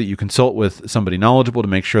make sure that you consult with somebody knowledgeable to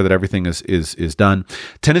make sure that everything is done.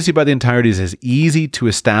 Tenancy by the entireties is easy to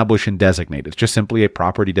establish and designate. It's just simply a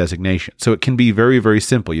property designation. So it can be very, very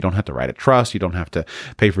simple. You don't have to write a trust. You don't have to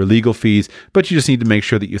pay for legal fees, but you just need to make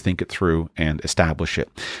sure that you think it through and establish it.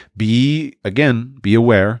 Be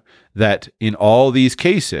aware that in all these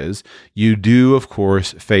cases, you do, of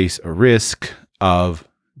course, face a risk of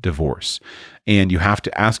divorce. And you have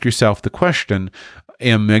to ask yourself the question,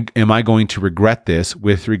 am I going to regret this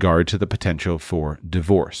with regard to the potential for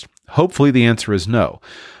divorce? Hopefully the answer is no.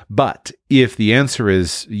 But if the answer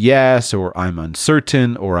is yes, or I'm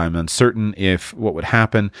uncertain if what would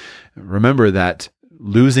happen, remember that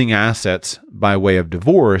losing assets by way of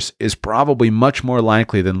divorce is probably much more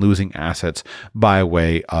likely than losing assets by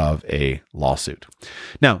way of a lawsuit.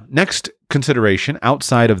 Now, next consideration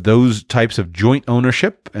outside of those types of joint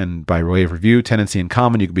ownership, and by way of review, tenancy in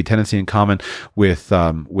common. You can be tenancy in common with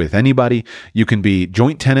anybody. You can be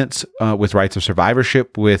joint tenants with rights of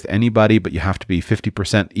survivorship with anybody, but you have to be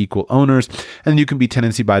 50% equal owners. And you can be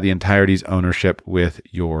tenancy by the entireties ownership with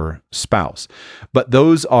your spouse. But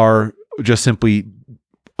those are just simply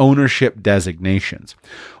ownership designations.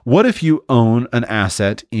 What if you own an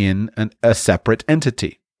asset in a separate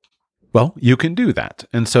entity? Well, you can do that.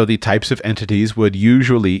 And so the types of entities would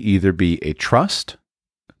usually either be a trust,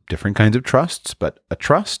 different kinds of trusts, but a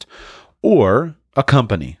trust, or a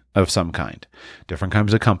company of some kind, different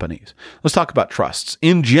kinds of companies. Let's talk about trusts.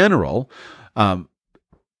 In general,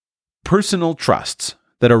 personal trusts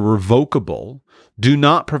that are revocable do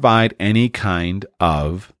not provide any kind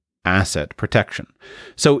of asset protection.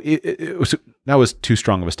 So that was too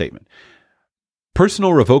strong of a statement.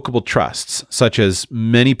 Personal revocable trusts, such as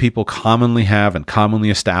many people commonly have and commonly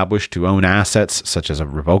established to own assets, such as a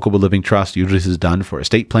revocable living trust, usually this is done for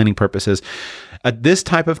estate planning purposes. This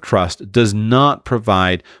type of trust does not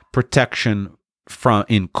provide protection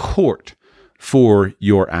in court for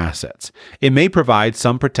your assets. It may provide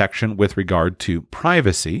some protection with regard to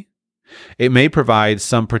privacy. It may provide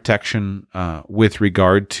some protection with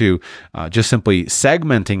regard to just simply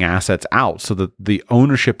segmenting assets out so that the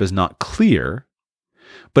ownership is not clear,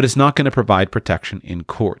 but it's not going to provide protection in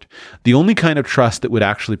court. The only kind of trust that would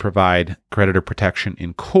actually provide creditor protection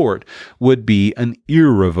in court would be an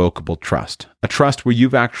irrevocable trust, a trust where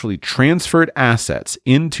you've actually transferred assets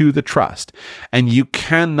into the trust and you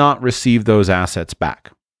cannot receive those assets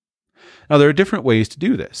back. Now, there are different ways to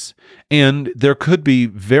do this, and there could be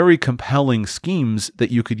very compelling schemes that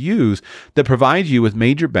you could use that provide you with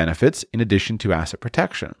major benefits in addition to asset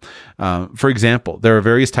protection. For example, there are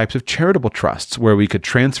various types of charitable trusts where we could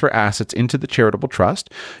transfer assets into the charitable trust.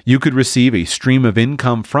 You could receive a stream of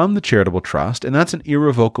income from the charitable trust, and that's an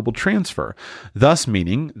irrevocable transfer, thus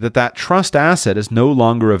meaning that that trust asset is no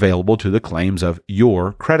longer available to the claims of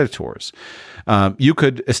your creditors. You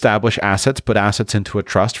could establish assets, put assets into a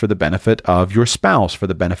trust for the benefit of your spouse, for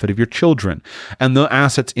the benefit of your children, and the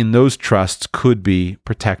assets in those trusts could be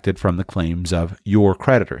protected from the claims of your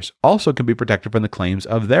creditors. Also can be protected from the claims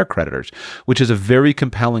of their creditors, which is a very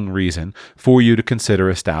compelling reason for you to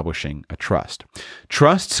consider establishing a trust.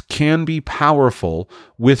 Trusts can be powerful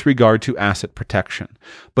with regard to asset protection,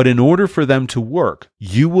 but in order for them to work,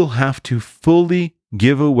 you will have to fully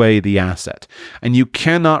give away the asset, and you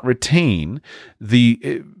cannot retain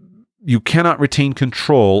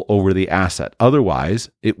control over the asset. Otherwise,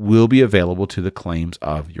 it will be available to the claims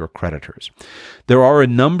of your creditors. There are a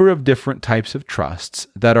number of different types of trusts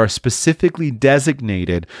that are specifically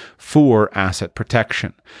designated for asset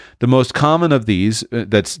protection. The most common of these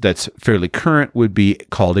that's fairly current would be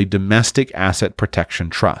called a domestic asset protection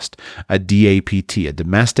trust, a DAPT, a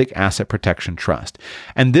domestic asset protection trust.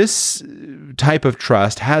 And this type of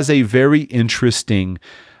trust has a very interesting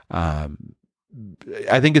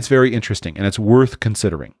I think it's very interesting and it's worth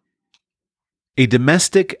considering. A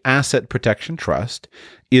domestic asset protection trust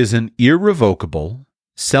is an irrevocable,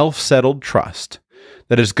 self-settled trust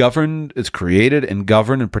that is created and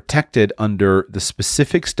governed and protected under the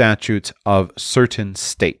specific statutes of certain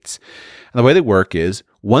states. And the way they work is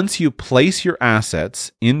once you place your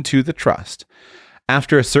assets into the trust,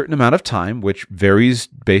 after a certain amount of time, which varies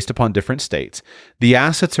based upon different states, the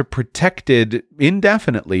assets are protected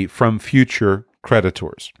indefinitely from future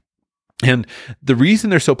creditors. And the reason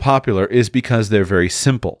they're so popular is because they're very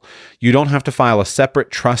simple. You don't have to file a separate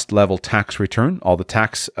trust level tax return. All the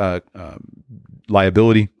tax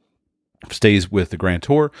liability stays with the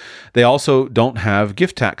grantor. They also don't have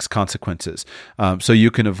gift tax consequences, so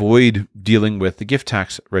you can avoid dealing with the gift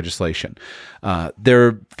tax legislation.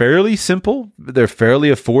 They're fairly simple. They're fairly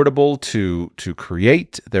affordable to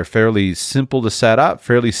create. They're fairly simple to set up,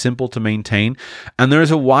 fairly simple to maintain, and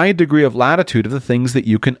there's a wide degree of latitude of the things that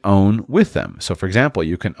you can own with them. So, for example,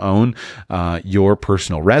 you can own your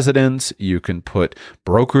personal residence. You can put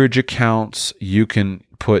brokerage accounts. You can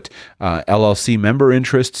put LLC member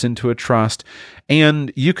interests into a trust,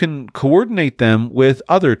 and you can coordinate them with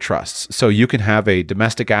other trusts. So you can have a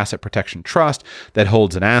domestic asset protection trust that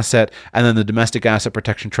holds an asset, and then the domestic asset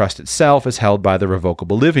protection trust itself is held by the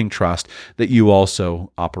revocable living trust that you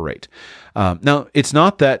also operate. Now, it's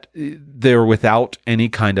not that they're without any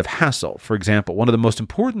kind of hassle. For example, one of the most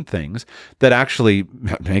important things that actually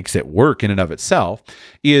makes it work in and of itself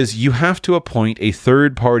is you have to appoint a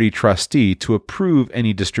third-party trustee to approve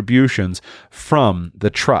any distributions from the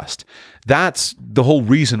trust. That's the whole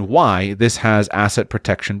reason why this has asset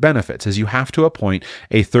protection benefits, is you have to appoint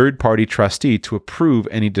a third-party trustee to approve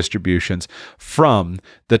any distributions from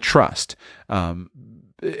the trust.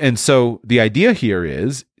 And so the idea here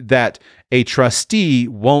is that a trustee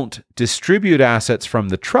won't distribute assets from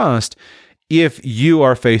the trust if you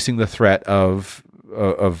are facing the threat of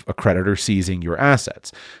a creditor seizing your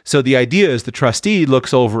assets. So the idea is the trustee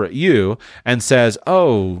looks over at you and says,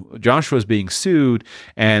 oh, Joshua's being sued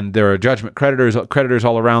and there are judgment creditors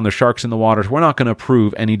all around, there's sharks in the waters. We're not going to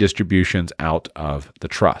approve any distributions out of the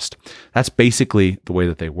trust. That's basically the way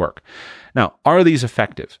that they work. Now, are these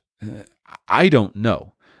effective? I don't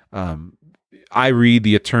know. I read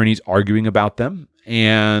the attorneys arguing about them,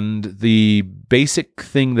 and the basic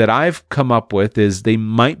thing that I've come up with is they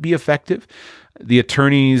might be effective. The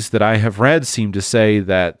attorneys that I have read seem to say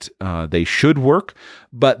that they should work,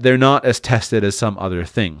 but they're not as tested as some other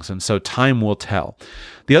things, and so time will tell.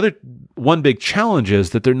 The other one big challenge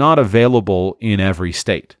is that they're not available in every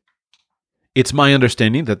state. It's my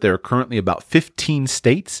understanding that there are currently about 15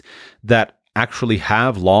 states that actually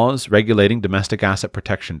have laws regulating domestic asset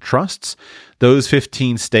protection trusts. Those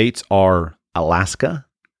 15 states are Alaska,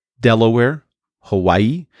 Delaware,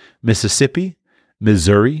 Hawaii, Mississippi,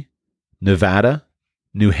 Missouri, Nevada,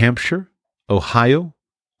 New Hampshire, Ohio,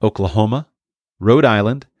 Oklahoma, Rhode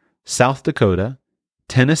Island, South Dakota,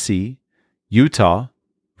 Tennessee, Utah,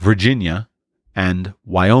 Virginia, and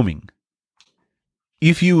Wyoming.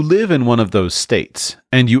 If you live in one of those states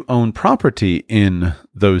and you own property in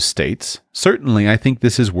those states, certainly I think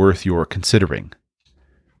this is worth your considering.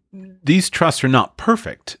 These trusts are not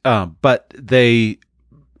perfect, but they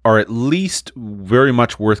are at least very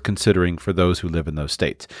much worth considering for those who live in those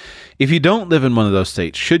states. If you don't live in one of those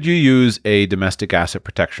states, should you use a domestic asset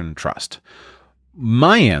protection trust?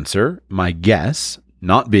 My answer, my guess,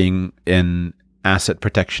 not being an asset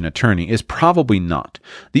protection attorney, is probably not.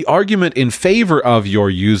 The argument in favor of your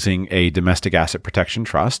using a domestic asset protection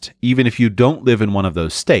trust, even if you don't live in one of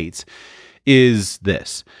those states, is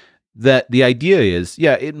this: that the idea is,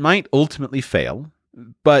 yeah, it might ultimately fail,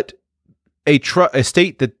 but a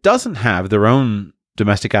state that doesn't have their own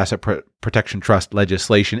domestic asset protection trust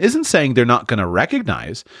legislation isn't saying they're not going to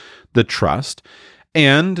recognize the trust,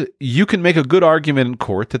 and you can make a good argument in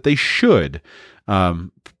court that they should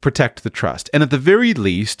protect the trust. And at the very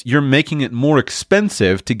least, you're making it more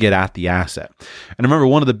expensive to get at the asset. And remember,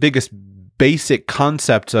 one of the biggest basic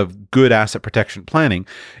concepts of good asset protection planning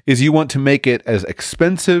is you want to make it as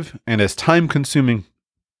expensive and as time-consuming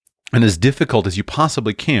and as difficult as you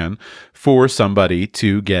possibly can for somebody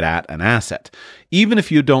to get at an asset. Even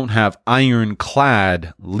if you don't have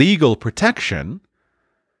ironclad legal protection,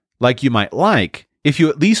 like you might like, if you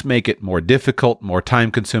at least make it more difficult, more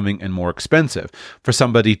time-consuming, and more expensive for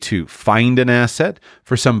somebody to find an asset,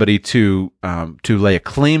 for somebody to lay a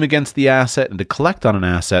claim against the asset and to collect on an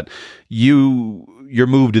asset, you're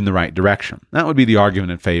moved in the right direction. That would be the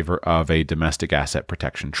argument in favor of a domestic asset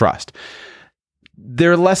protection trust.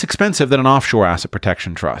 They're less expensive than an offshore asset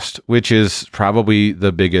protection trust, which is probably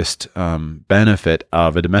the biggest benefit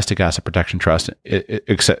of a domestic asset protection trust,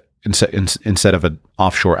 instead of an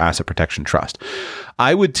offshore asset protection trust.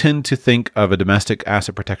 I would tend to think of a domestic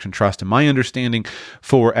asset protection trust, in my understanding,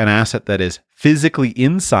 for an asset that is physically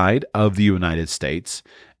inside of the United States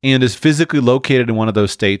and is physically located in one of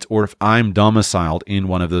those states, or if I'm domiciled in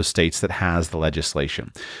one of those states that has the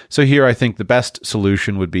legislation. So here I think the best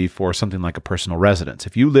solution would be for something like a personal residence.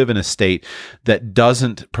 If you live in a state that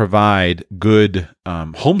doesn't provide good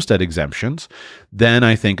homestead exemptions, then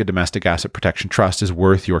I think a domestic asset protection trust is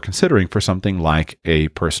worth your considering for something like a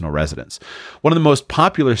personal residence. One of the most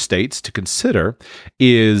popular states to consider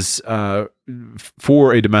is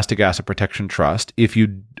for a domestic asset protection trust, if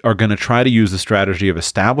you are going to try to use the strategy of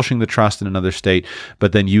establishing the trust in another state,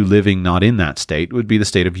 but then you living not in that state, would be the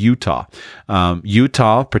state of Utah.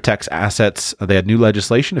 Utah protects assets. They had new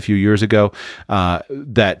legislation a few years ago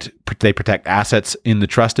that they protect assets in the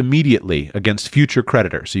trust immediately against future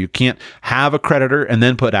creditors. So you can't have a creditor and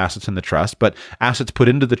then put assets in the trust, but assets put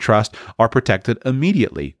into the trust are protected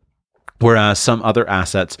immediately. Whereas some other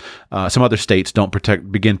states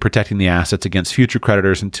don't begin protecting the assets against future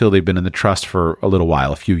creditors until they've been in the trust for a little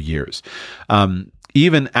while, a few years.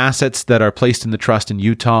 Even assets that are placed in the trust in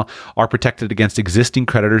Utah are protected against existing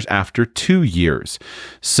creditors after 2 years.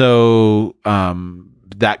 So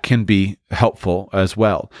that can be helpful as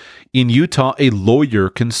well. In Utah, a lawyer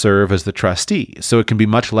can serve as the trustee, so it can be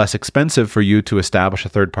much less expensive for you to establish a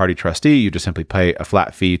third-party trustee. You just simply pay a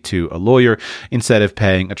flat fee to a lawyer instead of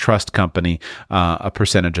paying a trust company a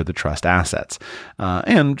percentage of the trust assets.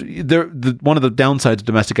 And one of the downsides of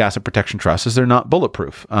domestic asset protection trusts is they're not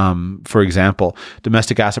bulletproof. For example,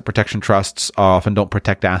 domestic asset protection trusts often don't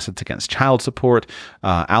protect assets against child support,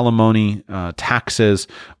 alimony, taxes,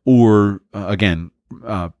 or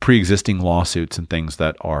pre-existing lawsuits and things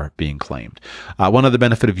that are being claimed. One other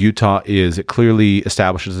benefit of Utah is it clearly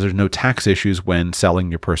establishes there's no tax issues when selling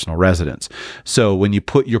your personal residence. So when you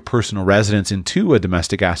put your personal residence into a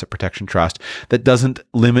domestic asset protection trust, that doesn't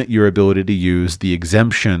limit your ability to use the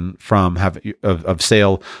exemption from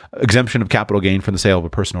exemption of capital gain from the sale of a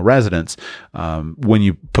personal residence when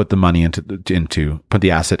you put the money put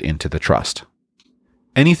the asset into the trust.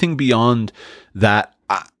 Anything beyond that,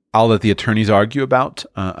 I'll let the attorneys argue about.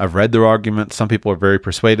 I've read their arguments. Some people are very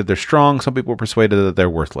persuaded they're strong. Some people are persuaded that they're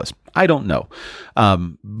worthless. I don't know.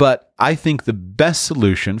 But I think the best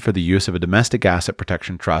solution for the use of a domestic asset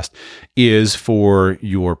protection trust is for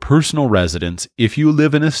your personal residence if you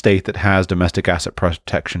live in a state that has domestic asset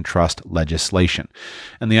protection trust legislation.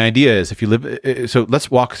 And the idea is if you live, so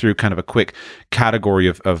let's walk through kind of a quick category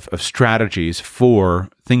of strategies for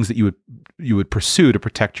things that you would pursue to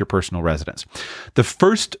protect your personal residence. The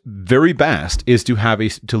first, very best, is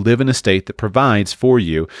to live in a state that provides for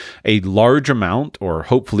you a large amount, or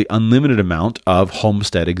hopefully unlimited amount, of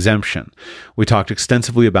homestead exemption. We talked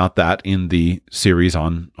extensively about that in the series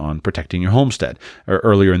on protecting your homestead, or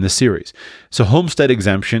earlier in this series. So homestead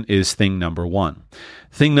exemption is thing number one.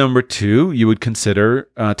 Thing number two, you would consider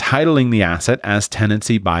titling the asset as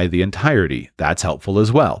tenancy by the entirety. That's helpful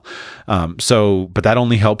as well. But that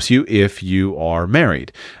only helps you if you are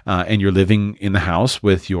married and you're living in the house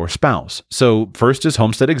with your spouse. So first is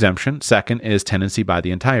homestead exemption. Second is tenancy by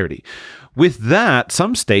the entirety. With that,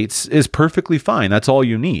 some states is perfectly fine. That's all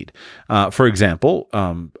you need. For example,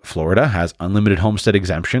 Florida has unlimited homestead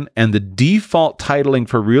exemption, and the default titling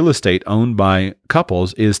for real estate owned by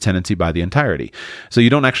couples is tenancy by the entirety. So you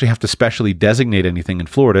don't actually have to specially designate anything in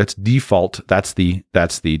Florida. It's default. That's the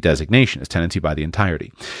designation. It's tenancy by the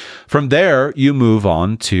entirety. From there, you move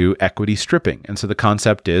on to equity stripping. And so the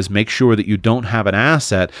concept is make sure that you don't have an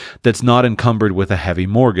asset that's not encumbered with a heavy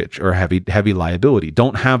mortgage or heavy liability.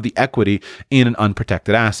 Don't have the equity in an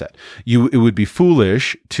unprotected asset. It would be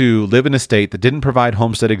foolish to live in a state that didn't provide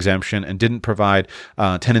homestead exemption and didn't provide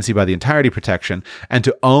tenancy by the entirety protection, and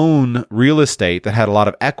to own real estate that had a lot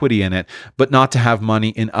of equity in it, but not to have money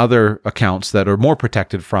in other accounts that are more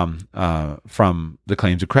protected from the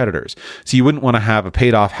claims of creditors. So you wouldn't want to have a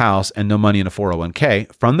paid off house and no money in a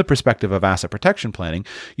 401k. From the perspective of asset protection planning,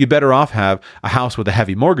 you'd better off have a house with a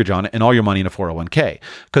heavy mortgage on it and all your money in a 401k,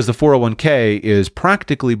 because the 401k is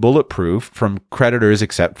practically bulletproof from creditors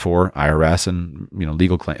except for IRS and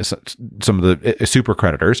legal claims, some of the super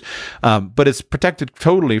creditors, but it's protected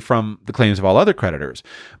totally from the claims of all other creditors.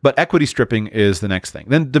 But equity stripping is the next thing.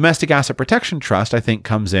 Then domestic asset protection trust, I think,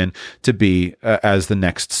 comes in to be as the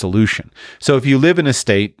next solution. So if you live in a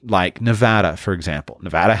state like Nevada, for example,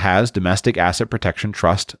 Nevada has domestic asset protection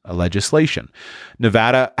trust legislation.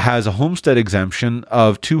 Nevada has a homestead exemption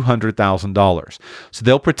of $200,000. So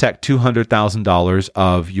they'll protect $200,000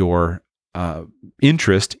 of your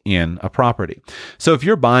interest in a property. So if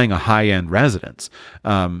you're buying a high-end residence,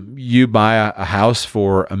 you buy a house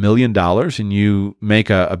for $1 million and you make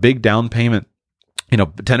a big down payment, 10 or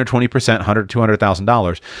 20%, $100,000,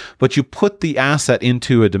 $200,000, but you put the asset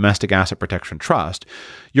into a domestic asset protection trust,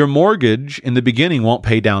 your mortgage in the beginning won't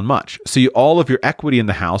pay down much. So all of your equity in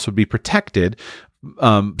the house would be protected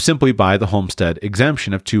simply by the homestead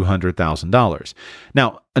exemption of $200,000.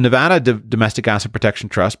 Now, a Nevada domestic asset protection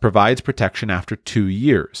trust provides protection after 2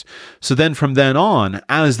 years. So then from then on,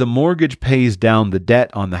 as the mortgage pays down the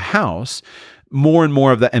debt on the house, more and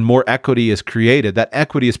more of that and more equity is created. That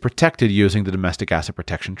equity is protected using the domestic asset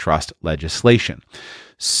protection trust legislation.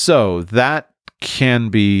 So that can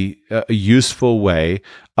be a useful way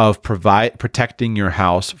of protecting your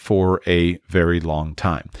house for a very long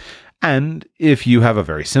time. And if you have a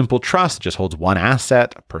very simple trust that just holds one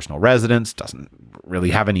asset, a personal residence, doesn't really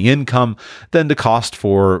have any income, then the cost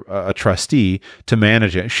for a trustee to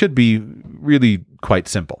manage it should be really quite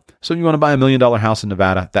simple. So if you want to buy $1 million house in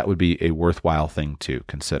Nevada, that would be a worthwhile thing to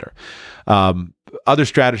consider. Other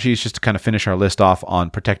strategies, just to kind of finish our list off on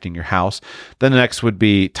protecting your house. Then the next would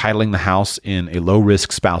be titling the house in a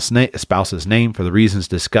low-risk spouse's name for the reasons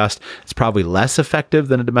discussed. It's probably less effective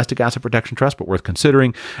than a domestic asset protection trust, but worth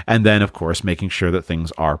considering. And then, of course, making sure that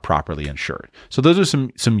things are properly insured. So those are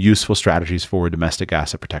some useful strategies for a domestic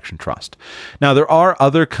asset protection trust. Now, there are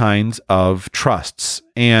other kinds of trusts,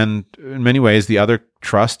 and in many ways, the other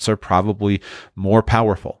trusts are probably more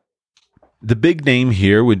powerful. The big name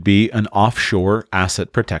here would be an offshore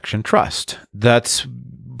asset protection trust. That's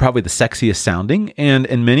probably the sexiest sounding and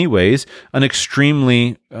in many ways an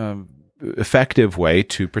extremely effective way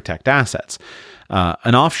to protect assets.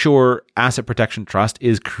 An offshore asset protection trust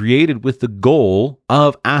is created with the goal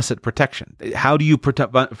of asset protection. How do you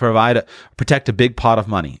protect a big pot of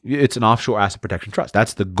money? It's an offshore asset protection trust.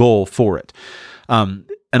 That's the goal for it. An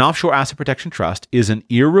offshore asset protection trust is an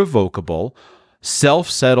irrevocable,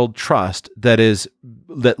 self-settled trust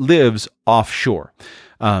that lives offshore,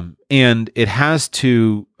 and it has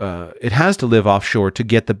to live offshore to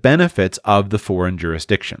get the benefits of the foreign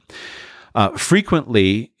jurisdiction.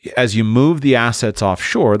 Frequently, as you move the assets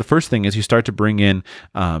offshore, the first thing is you start to bring in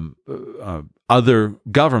other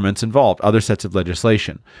governments involved, other sets of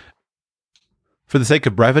legislation. For the sake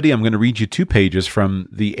of brevity, I'm going to read you 2 pages from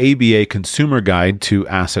the ABA Consumer Guide to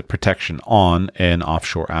Asset Protection on an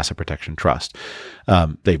offshore asset protection trust.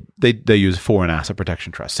 They use foreign asset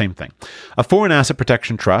protection trust, same thing. A foreign asset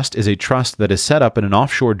protection trust is a trust that is set up in an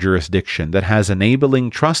offshore jurisdiction that has enabling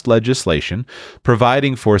trust legislation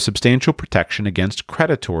providing for substantial protection against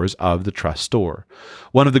creditors of the trustor.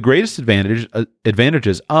 One of the greatest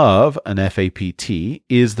advantages of an FAPT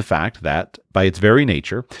is the fact that by its very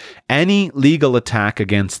nature, any legal attack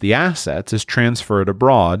against the assets is transferred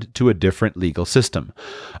abroad to a different legal system.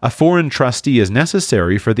 A foreign trustee is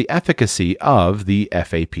necessary for the efficacy of the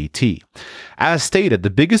FAPT. As stated, the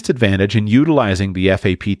biggest advantage in utilizing the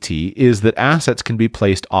FAPT is that assets can be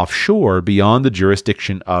placed offshore beyond the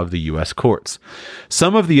jurisdiction of the U.S. courts.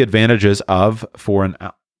 Some of the advantages of foreign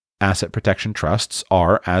asset protection trusts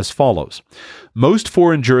are as follows. Most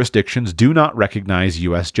foreign jurisdictions do not recognize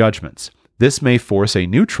U.S. judgments. This may force a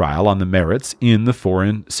new trial on the merits in the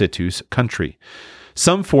foreign situs country.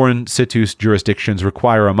 Some foreign situs jurisdictions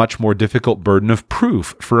require a much more difficult burden of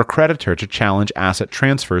proof for a creditor to challenge asset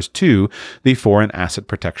transfers to the Foreign Asset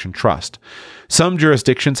Protection Trust. Some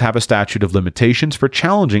jurisdictions have a statute of limitations for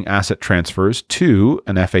challenging asset transfers to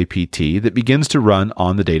an FAPT that begins to run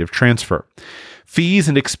on the date of transfer. Fees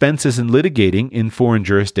and expenses in litigating in foreign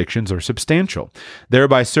jurisdictions are substantial,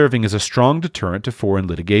 thereby serving as a strong deterrent to foreign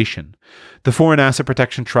litigation. The Foreign Asset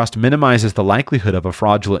Protection Trust minimizes the likelihood of a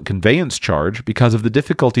fraudulent conveyance charge because of the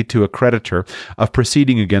difficulty to a creditor of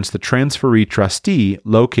proceeding against the transferee trustee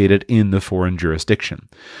located in the foreign jurisdiction.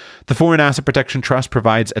 The Foreign Asset Protection Trust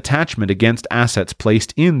provides attachment against assets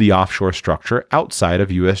placed in the offshore structure outside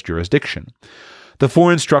of U.S. jurisdiction. The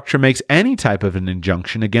foreign structure makes any type of an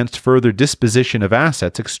injunction against further disposition of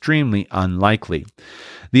assets extremely unlikely.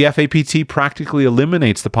 The FAPT practically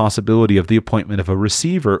eliminates the possibility of the appointment of a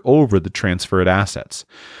receiver over the transferred assets.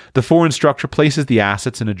 The foreign structure places the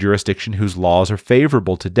assets in a jurisdiction whose laws are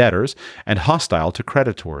favorable to debtors and hostile to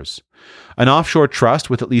creditors. An offshore trust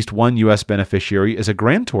with at least one U.S. beneficiary is a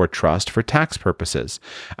grantor trust for tax purposes.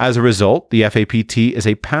 As a result, the FAPT is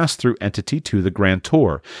a pass-through entity to the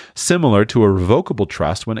grantor, similar to a revocable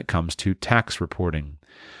trust when it comes to tax reporting.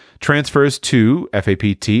 Transfers to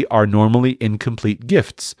FAPT are normally incomplete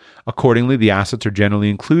gifts. Accordingly, the assets are generally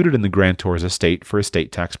included in the grantor's estate for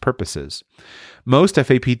estate tax purposes. Most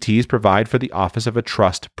FAPTs provide for the office of a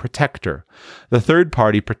trust protector. The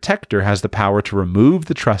third-party protector has the power to remove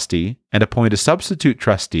the trustee and appoint a substitute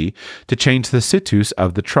trustee to change the situs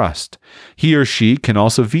of the trust. He or she can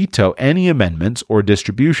also veto any amendments or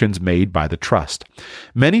distributions made by the trust.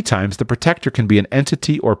 Many times, the protector can be an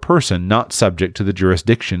entity or person not subject to the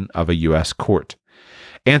jurisdiction of a U.S. court.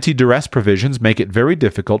 Anti-duress provisions make it very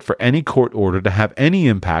difficult for any court order to have any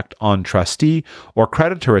impact on trustee or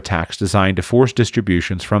creditor attacks designed to force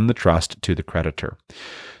distributions from the trust to the creditor.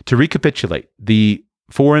 To recapitulate, the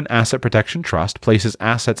Foreign Asset Protection Trust places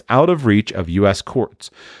assets out of reach of U.S.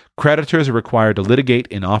 courts. Creditors are required to litigate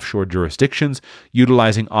in offshore jurisdictions,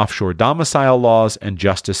 utilizing offshore domicile laws and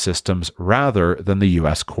justice systems rather than the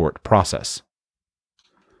U.S. court process.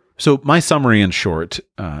 So my summary in short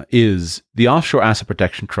is the Offshore Asset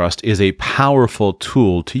Protection Trust is a powerful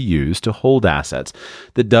tool to use to hold assets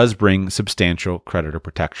that does bring substantial creditor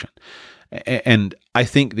protection. And I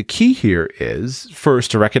think the key here is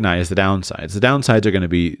first to recognize the downsides. The downsides are going to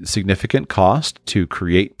be significant cost to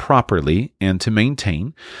create properly and to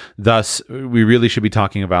maintain. Thus, we really should be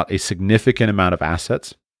talking about a significant amount of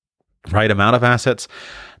assets. Right amount of assets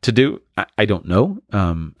to do, I don't know.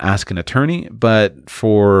 Ask an attorney, but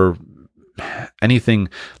for anything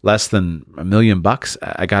less than $1 million,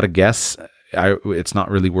 I gotta guess it's not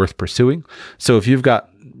really worth pursuing. So if you've got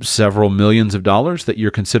several millions of dollars that you're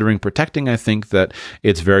considering protecting, I think that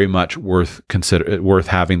it's very much worth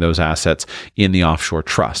having those assets in the offshore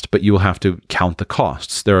trust. But you will have to count the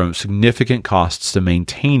costs. There are significant costs to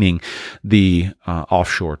maintaining the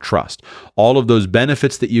offshore trust. All of those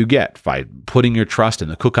benefits that you get by putting your trust in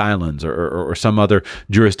the Cook Islands or some other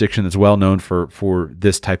jurisdiction that's well known for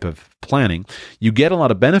this type of planning, you get a lot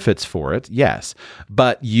of benefits for it, yes,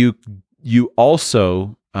 but you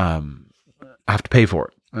also have to pay for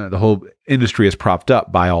it. The whole industry is propped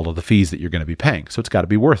up by all of the fees that you're going to be paying, so it's got to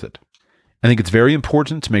be worth it. I think it's very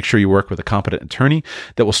important to make sure you work with a competent attorney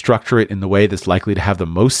that will structure it in the way that's likely to have the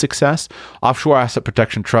most success. Offshore asset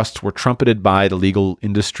protection trusts were trumpeted by the legal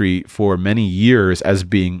industry for many years as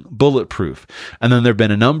being bulletproof, and then there have been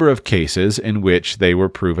a number of cases in which they were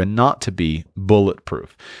proven not to be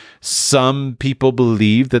bulletproof. Some people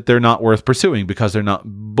believe that they're not worth pursuing because they're not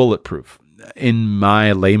bulletproof. In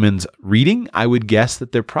my layman's reading, I would guess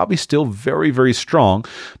that they're probably still very, very strong,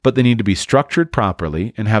 but they need to be structured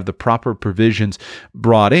properly and have the proper provisions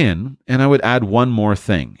brought in. And I would add one more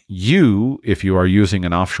thing. If you are using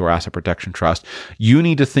an offshore asset protection trust, you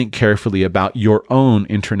need to think carefully about your own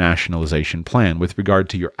internationalization plan with regard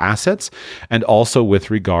to your assets and also with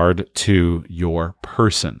regard to your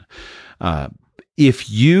person. If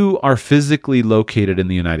you are physically located in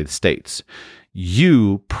the United States,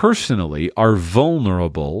 you personally are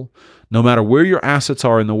vulnerable no matter where your assets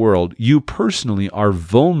are in the world, you personally are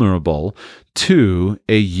vulnerable to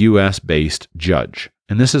a US-based judge.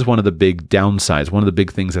 And this is one of the big downsides, one of the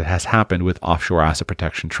big things that has happened with offshore asset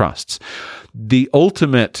protection trusts. The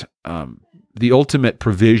ultimate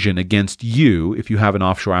provision against you, if you have an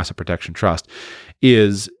offshore asset protection trust,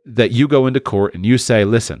 is that you go into court and you say,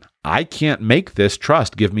 listen, I can't make this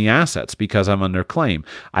trust give me assets because I'm under claim.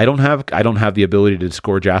 I don't have the ability to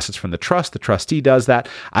disgorge assets from the trust. The trustee does that.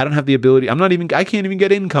 I don't have the ability. I can't even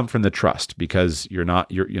get income from the trust because you're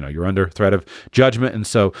under threat of judgment. And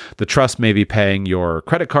so the trust may be paying your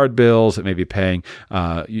credit card bills. It may be paying,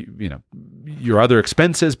 your other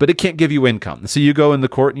expenses, but it can't give you income. So you go in the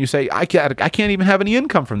court and you say, I can't even have any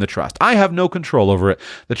income from the trust. I have no control over it.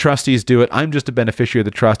 The trustees do it. I'm just a beneficiary of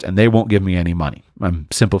the trust and they won't give me any money. I'm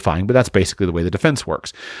simplifying, but that's basically the way the defense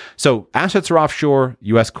works. So assets are offshore.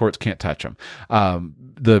 U.S. courts can't touch them.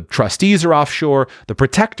 The trustees are offshore. The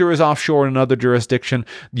protector is offshore in another jurisdiction.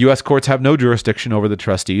 The U.S. courts have no jurisdiction over the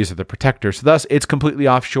trustees or the protector. So thus, it's completely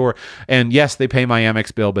offshore. And yes, they pay my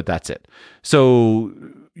Amex bill, but that's it. So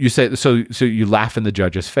you say, so you laugh in the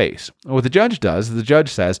judge's face. What the judge does is the judge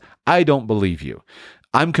says, I don't believe you.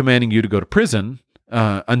 I'm commanding you to go to prison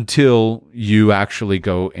until you actually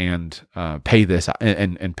go and pay this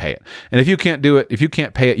and pay it. And if you can't do it, if you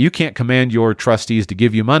can't pay it, you can't command your trustees to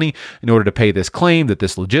give you money in order to pay this claim that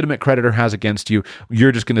this legitimate creditor has against you.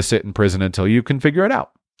 You're just going to sit in prison until you can figure it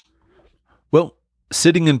out. Well,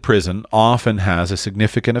 sitting in prison often has a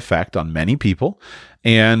significant effect on many people,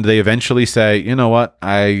 and they eventually say, you know what,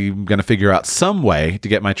 I'm going to figure out some way to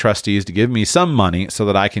get my trustees to give me some money so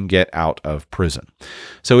that I can get out of prison.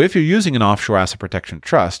 So if you're using an offshore asset protection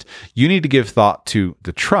trust, you need to give thought to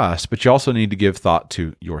the trust, but you also need to give thought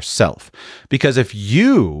to yourself. Because if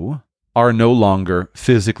you are no longer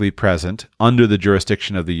physically present under the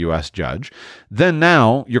jurisdiction of the U.S. judge, then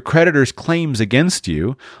now your creditor's claims against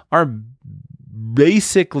you are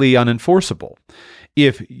basically unenforceable.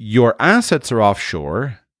 If your assets are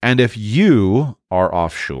offshore and if you are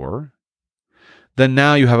offshore, then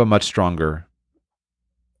now you have a much stronger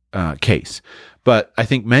case. But I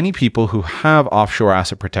think many people who have offshore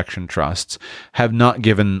asset protection trusts have not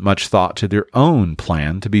given much thought to their own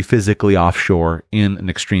plan to be physically offshore in an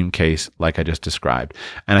extreme case like I just described.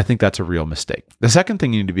 And I think that's a real mistake. The second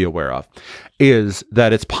thing you need to be aware of is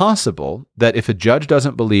that it's possible that if a judge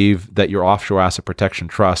doesn't believe that your offshore asset protection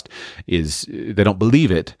trust they don't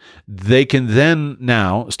believe it, they can then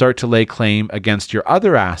now start to lay claim against your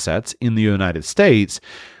other assets in the United States,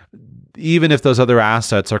 even if those other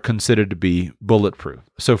assets are considered to be bulletproof.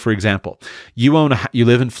 So, for example, you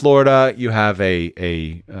live in Florida. You have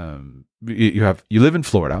you live in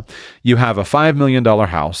Florida. You have a $5 million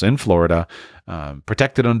house in Florida,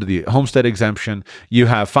 protected under the homestead exemption. You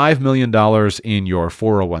have $5 million in your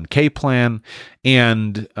 401k plan,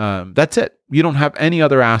 and that's it. You don't have any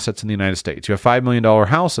other assets in the United States. You have a $5 million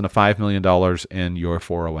house and a $5 million in your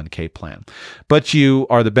 401k plan. But you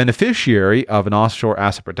are the beneficiary of an offshore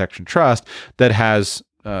asset protection trust that has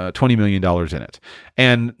 $20 million in it.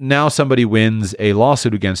 And now somebody wins a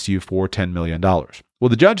lawsuit against you for $10 million. Well,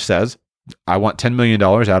 the judge says, I want $10 million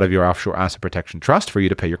out of your offshore asset protection trust for you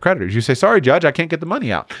to pay your creditors. You say, sorry, judge, I can't get the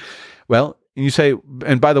money out. Well, you say,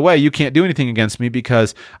 and by the way, you can't do anything against me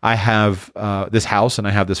because I have this house and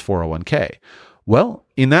I have this 401k. Well,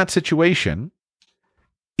 in that situation,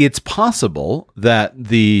 it's possible that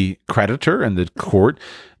the creditor and the court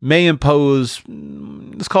may impose,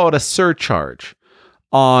 let's call it a surcharge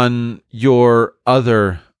on your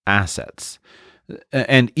other assets.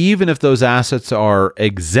 And even if those assets are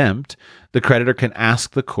exempt, the creditor can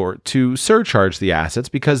ask the court to surcharge the assets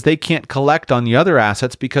because they can't collect on the other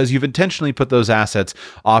assets because you've intentionally put those assets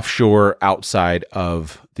offshore outside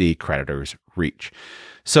of the creditor's reach.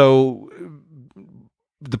 So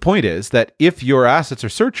the point is that if your assets are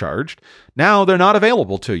surcharged, now they're not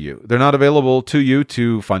available to you. They're not available to you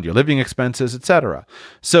to fund your living expenses, etc.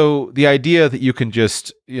 So the idea that you can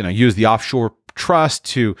just, use the offshore trust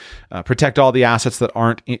to protect all the assets that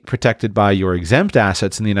aren't protected by your exempt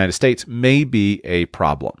assets in the United States may be a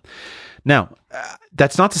problem. Now,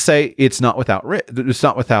 that's not to say it's not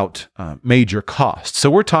without major costs. So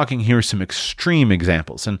we're talking here some extreme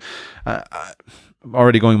examples, and I'm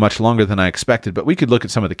already going much longer than I expected, but we could look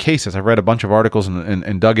at some of the cases. I've read a bunch of articles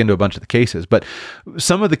and dug into a bunch of the cases, but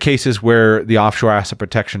some of the cases where the offshore asset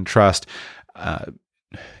protection trust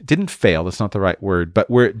didn't fail, that's not the right word, but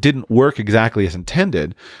where it didn't work exactly as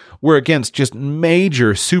intended, were against just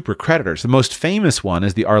major super creditors. The most famous one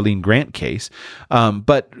is the Arlene Grant case,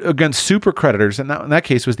 but against super creditors, and that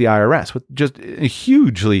case was the IRS, with just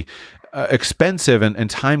hugely expensive and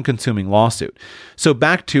time-consuming lawsuit. So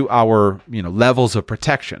back to our levels of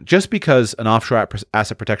protection. Just because an offshore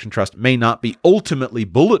asset protection trust may not be ultimately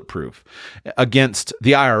bulletproof against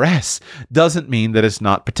the IRS doesn't mean that it's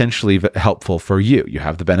not potentially helpful for you. You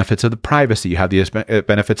have the benefits of the privacy. You have the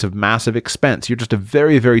benefits of massive expense. You're just a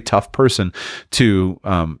very, very tough person to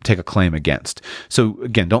take a claim against. So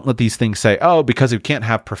again, don't let these things say, oh, because we can't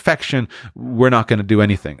have perfection, we're not going to do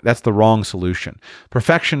anything. That's the wrong solution.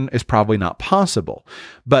 Perfection is probably not possible.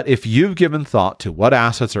 But if you've given thought to what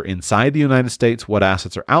assets are inside the United States, what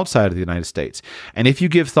assets are outside of the United States, and if you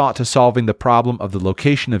give thought to solving the problem of the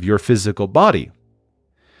location of your physical body,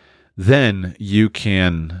 then you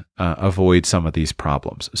can avoid some of these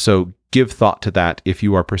problems. So give thought to that if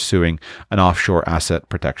you are pursuing an offshore asset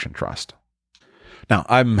protection trust. Now,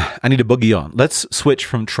 I need to boogie on. Let's switch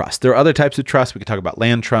from trust. There are other types of trusts. We could talk about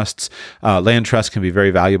land trusts. Land trusts can be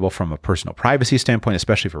very valuable from a personal privacy standpoint,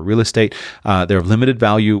 especially for real estate. They're of limited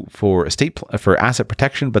value for for asset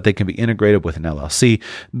protection, but they can be integrated with an LLC.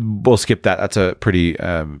 We'll skip that. That's a pretty.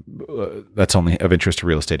 That's only of interest to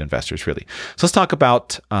real estate investors, really. So let's talk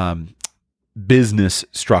about business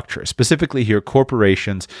structure, specifically here,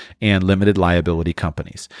 corporations and limited liability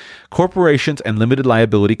companies. Corporations and limited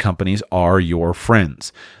liability companies are your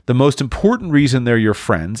friends. The most important reason they're your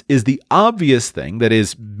friends is the obvious thing that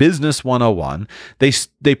is Business 101.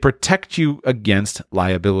 They protect you against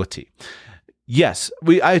liability. Yes,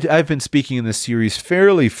 I've been speaking in this series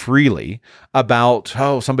fairly freely about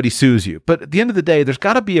how somebody sues you. But at the end of the day, there's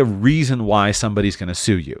got to be a reason why somebody's going to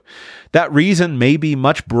sue you. That reason may be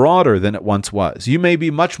much broader than it once was. You may be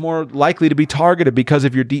much more likely to be targeted because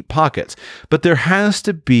of your deep pockets. But there has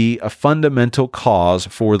to be a fundamental cause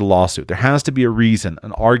for the lawsuit. There has to be a reason,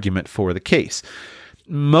 an argument for the case.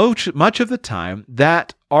 Much of the time,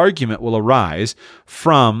 that argument will arise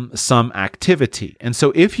from some activity. And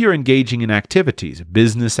so if you're engaging in activities,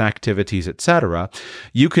 business activities, etc.,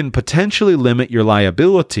 you can potentially limit your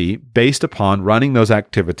liability based upon running those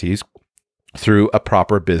activities through a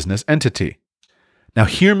proper business entity. Now,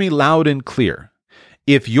 hear me loud and clear.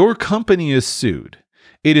 If your company is sued,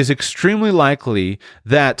 it is extremely likely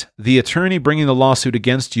that the attorney bringing the lawsuit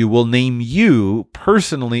against you will name you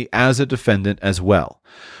personally as a defendant as well.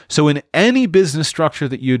 So in any business structure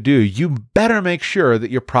that you do, you better make sure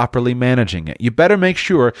that you're properly managing it. You better make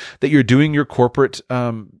sure that you're doing your corporate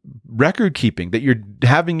record keeping, that you're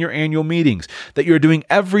having your annual meetings, that you're doing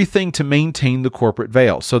everything to maintain the corporate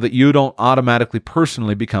veil so that you don't automatically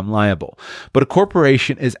personally become liable. But a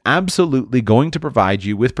corporation is absolutely going to provide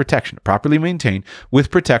you with protection, properly maintained,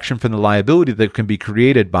 with protection from the liability that can be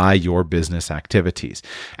created by your business activities.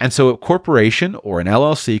 And so a corporation or an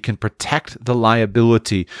LLC can protect the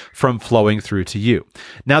liability from flowing through to you.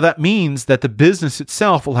 Now, that means that the business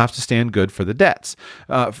itself will have to stand good for the debts.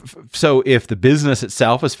 So if the business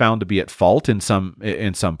itself is found to be at fault in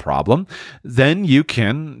some problem, then you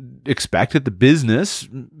can expect that the business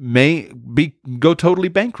may go totally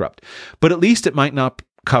bankrupt. But at least it might not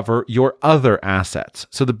cover your other assets.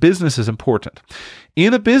 So the business is important.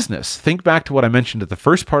 In a business, think back to what I mentioned at the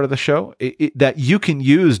first part of the show, that you can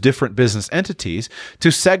use different business entities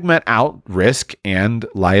to segment out risk and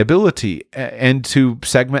liability and to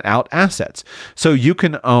segment out assets. So you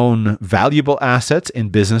can own valuable assets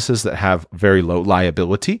in businesses that have very low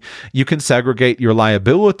liability. You can segregate your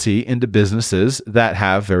liability into businesses that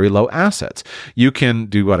have very low assets. You can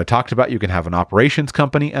do what I talked about. You can have an operations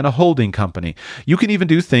company and a holding company. You can even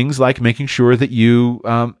do things like making sure that you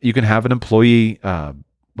can have an employee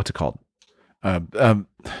what's it called? An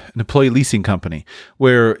employee leasing company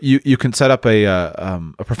where you can set up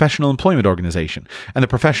a professional employment organization. And the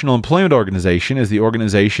professional employment organization is the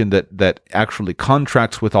organization that actually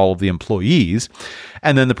contracts with all of the employees.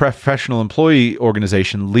 And then the professional employee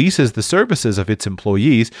organization leases the services of its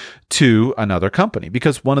employees to another company,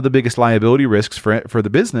 because one of the biggest liability risks for the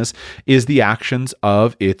business is the actions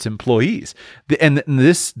of its employees. And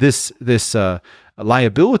this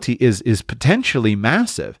liability is potentially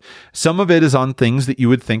massive. Some of it is on things that you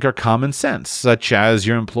would think are common sense, such as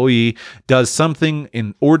your employee does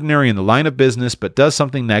something ordinary in the line of business, but does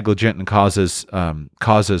something negligent and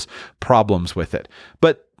causes problems with it.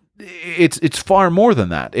 But it's far more than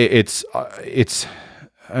that. It's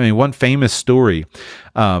one famous story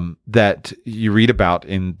that you read about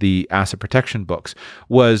in the asset protection books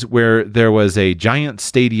was where there was a Giant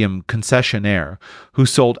Stadium concessionaire who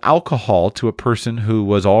sold alcohol to a person who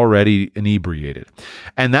was already inebriated.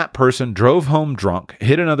 And that person drove home drunk,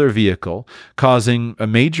 hit another vehicle, causing a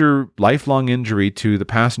major lifelong injury to the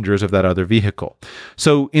passengers of that other vehicle.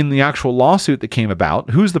 So in the actual lawsuit that came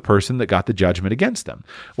about, who's the person that got the judgment against them?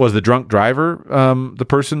 Was the drunk driver the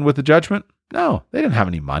person with the judgment? No, they didn't have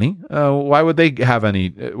any money. Why would they get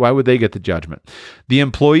the judgment? The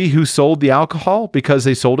employee who sold the alcohol because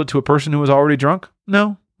they sold it to a person who was already drunk?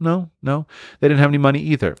 No. They didn't have any money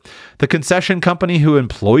either. The concession company who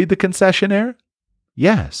employed the concessionaire?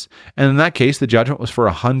 Yes. And in that case, the judgment was for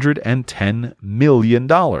 $110 million.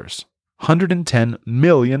 $110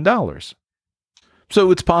 million.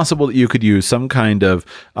 So it's possible that you could use some kind of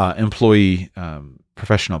employee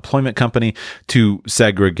professional employment company to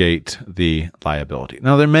segregate the liability.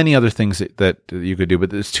 Now, there are many other things that you could do,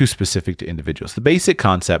 but it's too specific to individuals. The basic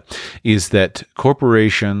concept is that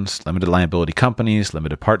corporations, limited liability companies,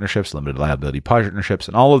 limited partnerships, limited liability partnerships,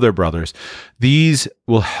 and all of their brothers, these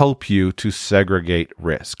will help you to segregate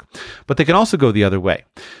risk. But they can also go the other way.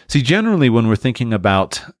 See, generally, when we're thinking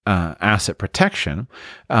about asset protection,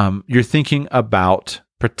 you're thinking about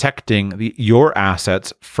protecting your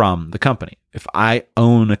assets from the company. If I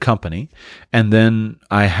own a company and then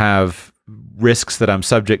I have risks that I'm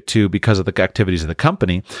subject to because of the activities of the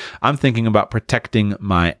company, I'm thinking about protecting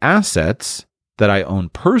my assets that I own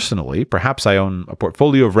personally. Perhaps I own a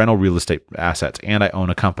portfolio of rental real estate assets and I own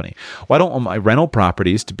a company. Well, I don't want my rental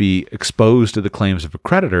properties to be exposed to the claims of a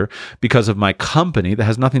creditor because of my company that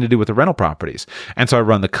has nothing to do with the rental properties. And so I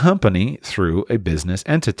run the company through a business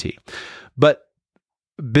entity. But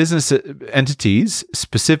business entities,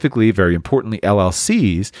 specifically, very importantly,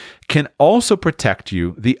 LLCs, can also protect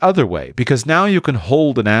you the other way because now you can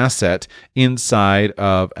hold an asset inside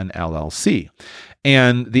of an LLC.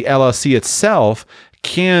 And the LLC itself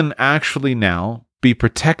can actually now be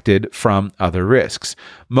protected from other risks.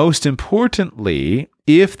 Most importantly,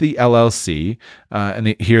 if the LLC,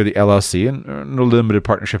 here the LLC and a limited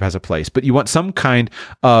partnership has a place, but you want some kind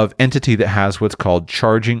of entity that has what's called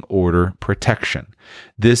charging order protection.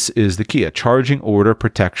 This is the key, a charging order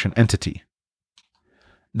protection entity.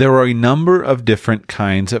 There are a number of different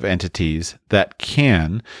kinds of entities that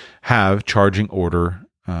can have charging order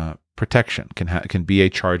protection, can be a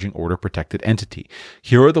charging order protected entity.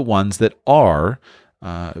 Here are the ones that are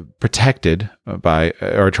protected by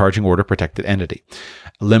or a charging order protected entity: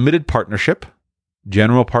 limited partnership,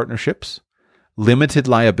 general partnerships, limited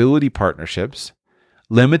liability partnerships,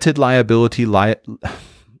 limited liability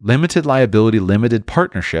limited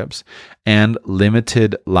partnerships, and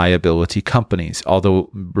limited liability companies. Although,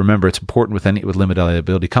 remember, it's important with limited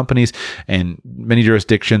liability companies, and many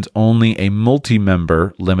jurisdictions, only a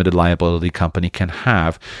multi-member limited liability company can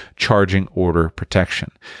have charging order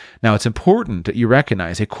protection. Now, it's important that you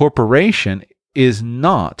recognize a corporation is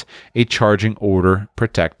not a charging order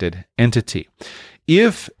protected entity.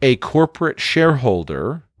 If a corporate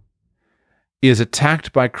shareholder is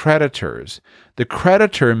attacked by creditors, the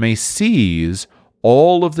creditor may seize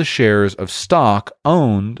all of the shares of stock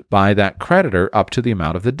owned by that creditor up to the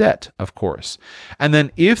amount of the debt, of course. And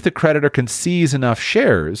then if the creditor can seize enough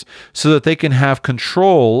shares so that they can have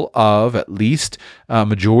control of, at least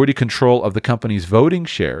majority control of the company's voting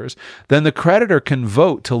shares, then the creditor can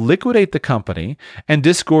vote to liquidate the company and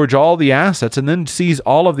disgorge all the assets and then seize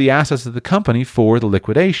all of the assets of the company for the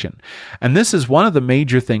liquidation. And this is one of the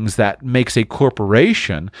major things that makes a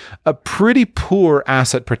corporation a pretty poor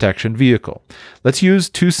asset protection vehicle. Let's use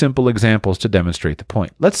two simple examples to demonstrate the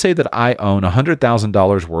point. Let's say that I own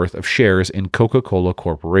 $100,000 worth of shares in Coca-Cola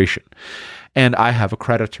Corporation, and I have a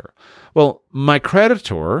creditor. Well, my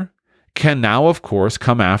creditor can now, of course,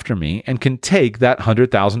 come after me and can take that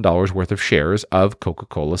 $100,000 worth of shares of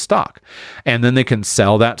Coca-Cola stock. And then they can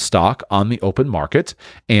sell that stock on the open market.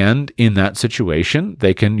 And in that situation,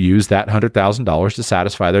 they can use that $100,000 to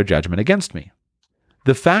satisfy their judgment against me.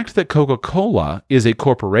 The fact that Coca-Cola is a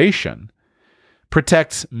corporation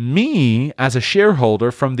protects me as a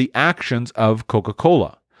shareholder from the actions of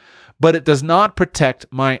Coca-Cola, but it does not protect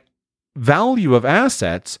my value of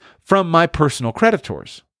assets from my personal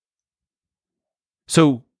creditors.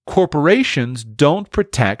 So corporations don't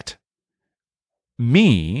protect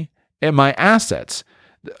me and my assets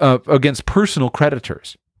against personal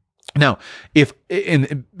creditors. Now, if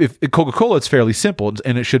Coca-Cola, it's fairly simple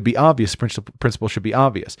and it should be obvious. Principle should be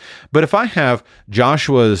obvious. But if I have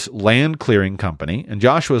Joshua's land clearing company, and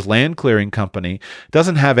Joshua's land clearing company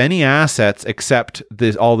doesn't have any assets except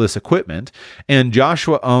all this equipment, and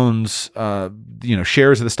Joshua owns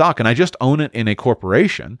shares of the stock, and I just own it in a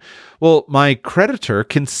corporation, well, my creditor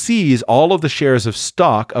can seize all of the shares of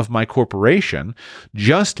stock of my corporation,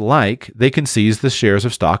 just like they can seize the shares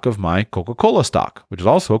of stock of my Coca-Cola stock, which is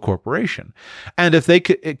also a corporation. And if they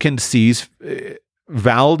can seize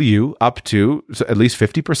value up to at least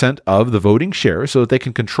 50% of the voting shares so that they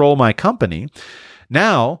can control my company,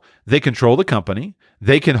 now they control the company.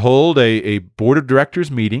 They can hold a board of directors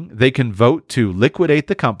meeting. They can vote to liquidate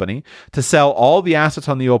the company, to sell all the assets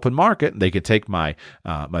on the open market. They could take my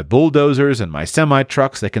bulldozers and my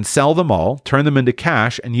semi-trucks. They can sell them all, turn them into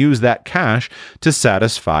cash, and use that cash to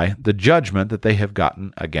satisfy the judgment that they have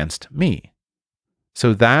gotten against me.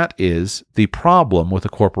 So that is the problem with a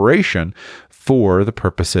corporation for the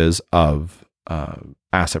purposes of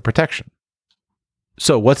asset protection.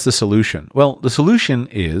 So what's the solution? Well, the solution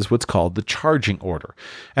is what's called the charging order.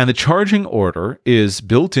 And the charging order is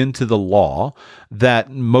built into the law that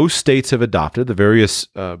most states have adopted, the various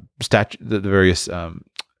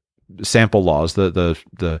sample laws,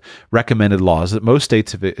 the recommended laws that most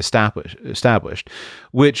states have established,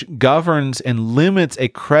 which governs and limits a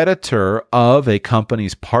creditor of a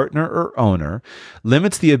company's partner or owner,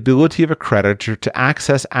 limits the ability of a creditor to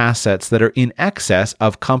access assets that are in excess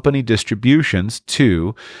of company distributions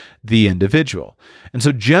to the individual. And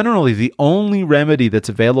so generally, the only remedy that's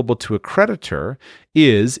available to a creditor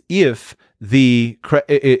is if the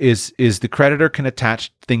creditor can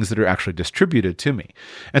attach things that are actually distributed to me.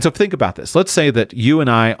 And so think about this. Let's say that you and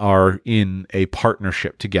I are in a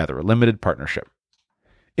partnership together, a limited partnership.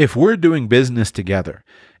 If we're doing business together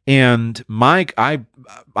and I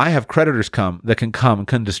have creditors that can come and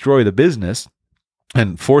can destroy the business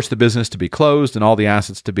and force the business to be closed and all the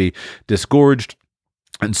assets to be disgorged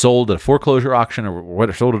and sold at a foreclosure auction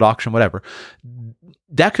or sold at auction, whatever,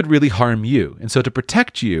 that could really harm you. And so to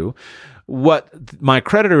protect you, what my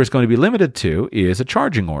creditor is going to be limited to is a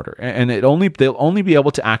charging order, and they'll only be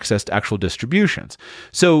able to access actual distributions.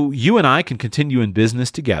 So you and I can continue in business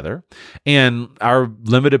together, and our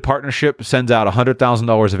limited partnership sends out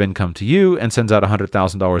 $100,000 of income to you and sends out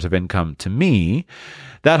 $100,000 of income to me.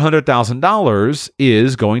 That $100,000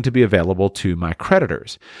 is going to be available to my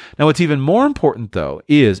creditors. Now, what's even more important, though,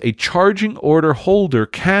 is a charging order holder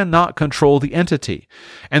cannot control the entity,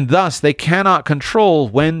 and thus they cannot control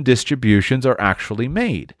when distributions are actually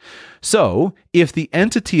made. So, if the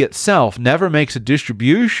entity itself never makes a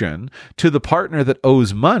distribution to the partner that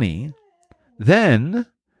owes money, then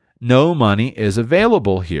no money is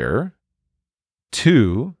available here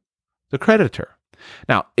to the creditor.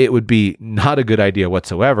 Now, it would be not a good idea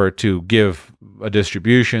whatsoever to give a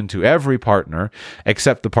distribution to every partner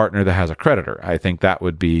except the partner that has a creditor. I think that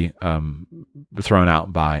would be thrown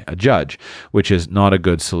out by a judge, which is not a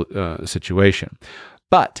good situation.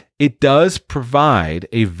 But it does provide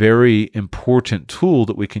a very important tool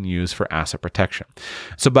that we can use for asset protection.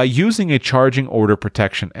 So by using a charging order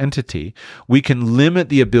protection entity, we can limit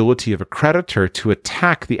the ability of a creditor to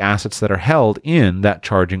attack the assets that are held in that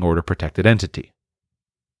charging order protected entity.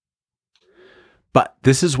 But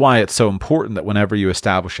this is why it's so important that whenever you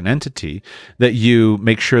establish an entity, that you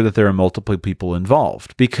make sure that there are multiple people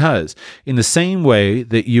involved. Because in the same way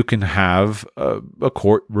that you can have a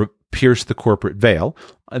court pierce the corporate veil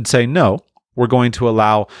and say, no, we're going to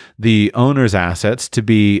allow the owner's assets to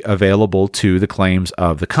be available to the claims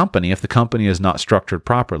of the company. If the company is not structured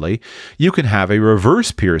properly, you can have a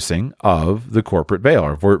reverse piercing of the corporate veil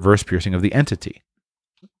or reverse piercing of the entity.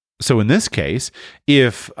 So in this case,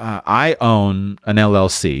 if I own an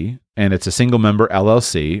LLC and it's a single member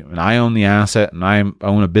LLC and I own the asset and I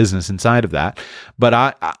own a business inside of that, but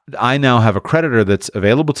I now have a creditor that's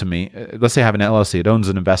available to me. Let's say I have an LLC, it owns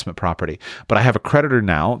an investment property, but I have a creditor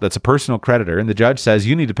now that's a personal creditor, and the judge says,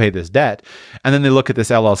 you need to pay this debt. And then they look at this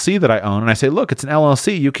LLC that I own and I say, look, it's an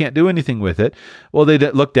LLC, you can't do anything with it. Well, they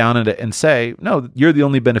look down at it and say, no, you're the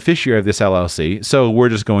only beneficiary of this LLC, so we're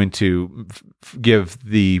just going to give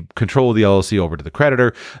the control of the LLC over to the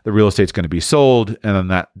creditor. The real estate's going to be sold, and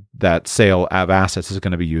then that sale of assets is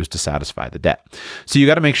going to be used to satisfy the debt. So you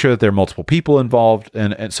got to make sure that there are multiple people involved,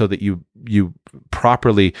 and so that you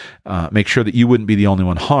properly make sure that you wouldn't be the only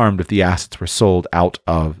one harmed if the assets were sold out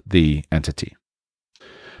of the entity.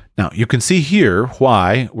 Now, you can see here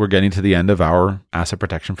why we're getting to the end of our Asset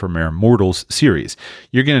Protection for Mere Mortals series.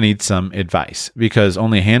 You're going to need some advice because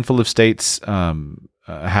only a handful of states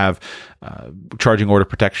have charging order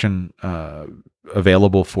protection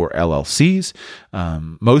available for LLCs.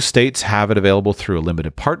 Most states have it available through a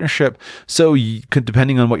limited partnership. So you could,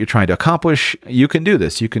 depending on what you're trying to accomplish, you can do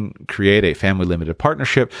this. You can create a family limited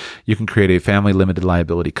partnership. You can create a family limited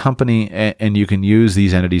liability company, and you can use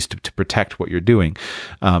these entities to protect what you're doing.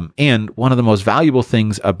 And one of the most valuable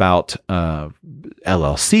things about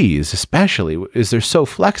LLCs, especially, is they're so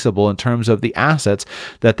flexible in terms of the assets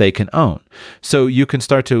that they can own. So you can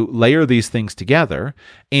start to layer these things together,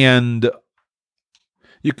 and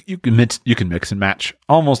you can mix and match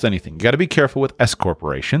almost anything. You got to be careful with S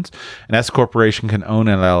corporations. An S corporation can own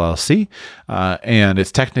an LLC, and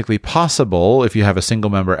it's technically possible if you have a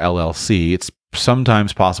single member LLC. It's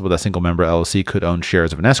sometimes possible that single member LLC could own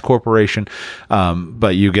shares of an S corporation,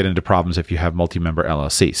 but you get into problems if you have multi-member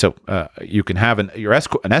LLC. So you can have an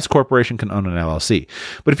S corporation can own an LLC.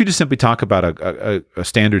 But if you just simply talk about a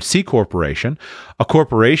standard C corporation, a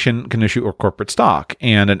corporation can issue a corporate stock,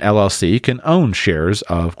 and an LLC can own shares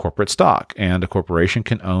of corporate stock, and a corporation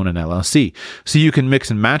can own an LLC. So you can mix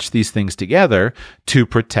and match these things together to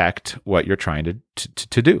protect what you're trying to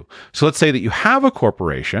do. So let's say that you have a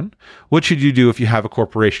corporation. What should you do if you have a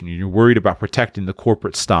corporation and you're worried about protecting the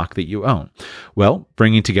corporate stock that you own? Well,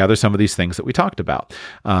 bringing together some of these things that we talked about.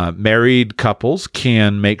 Married couples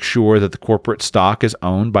can make sure that the corporate stock is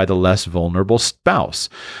owned by the less vulnerable spouse.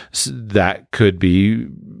 So that could be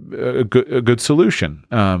a good solution.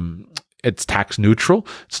 It's tax neutral.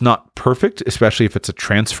 It's not perfect, especially if it's a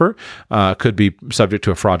transfer. Could be subject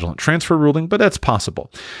to a fraudulent transfer ruling, but that's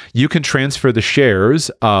possible. You can transfer the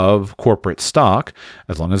shares of corporate stock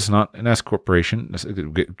as long as it's not an S corporation.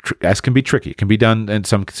 S can be tricky. It can be done in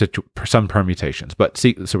some permutations, but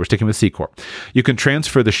so we're sticking with C Corp. You can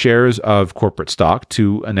transfer the shares of corporate stock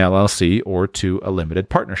to an LLC or to a limited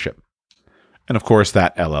partnership. And of course,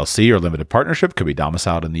 that LLC or limited partnership could be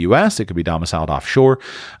domiciled in the U.S. It could be domiciled offshore.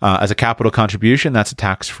 As a capital contribution, that's a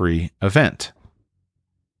tax-free event.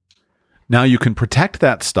 Now you can protect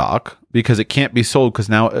that stock because it can't be sold, because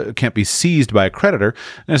now it can't be seized by a creditor,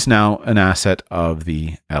 and it's now an asset of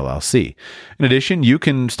the LLC. In addition, you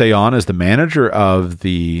can stay on as the manager of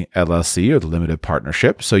the LLC or the limited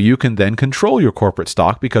partnership, so you can then control your corporate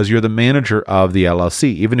stock because you're the manager of the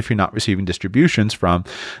LLC, even if you're not receiving distributions from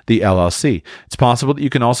the LLC. It's possible that you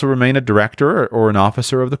can also remain a director or an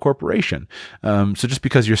officer of the corporation. So just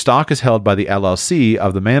because your stock is held by the LLC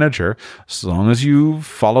of the manager, as long as you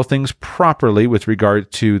follow things properly with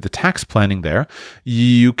regard to the tax planning there,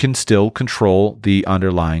 you can still control the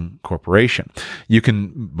underlying corporation. You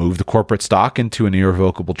can move the corporate stock into an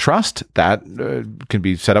irrevocable trust that can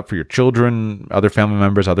be set up for your children, other family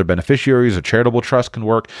members, other beneficiaries. A charitable trust can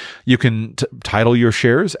work. You can title your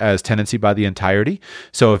shares as tenancy by the entirety.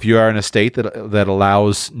 So if you are in a state that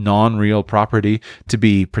allows non-real property to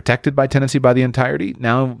be protected by tenancy by the entirety,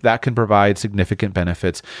 now that can provide significant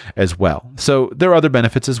benefits as well. So there are other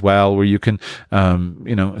benefits as well, where you can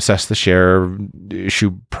assess the share,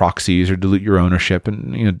 issue proxies, or dilute your ownership,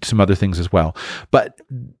 and some other things as well. But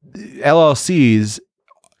LLCs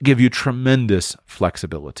give you tremendous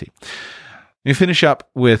flexibility. We finish up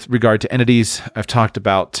with regard to entities. I've talked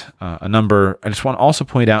about a number. I just want to also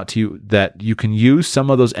point out to you that you can use some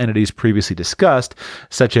of those entities previously discussed,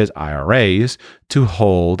 such as IRAs, to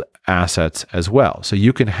hold assets as well. So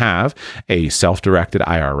you can have a self-directed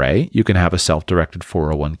IRA, you can have a self-directed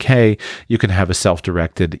 401k, you can have a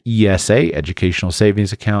self-directed ESA, educational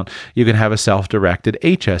savings account, you can have a self-directed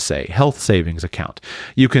HSA, health savings account.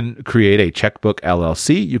 You can create a checkbook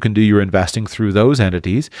LLC, you can do your investing through those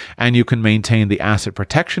entities, and you can maintain the asset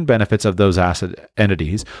protection benefits of those asset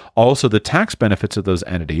entities, also the tax benefits of those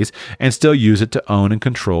entities, and still use it to own and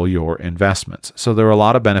control your investments. So there are a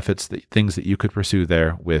lot of benefits, things that you could pursue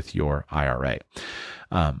there with your IRA.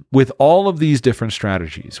 With all of these different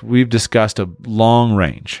strategies, we've discussed a long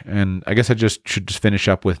range, and I guess I should just finish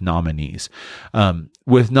up with nominees.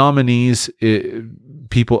 With nominees,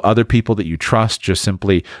 other people that you trust, just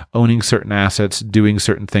simply owning certain assets, doing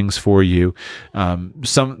certain things for you.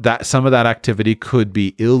 Some of that activity could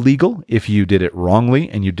be illegal if you did it wrongly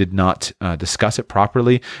and you did not discuss it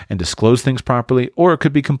properly and disclose things properly, or it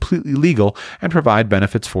could be completely legal and provide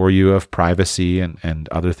benefits for you of privacy and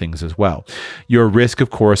other things as well. Your risk, of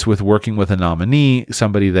course, with working with a nominee,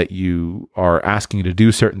 somebody that you are asking to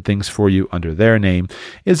do certain things for you under their name,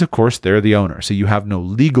 is, of course, they're the owner. So you have no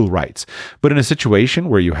legal rights. But in a situation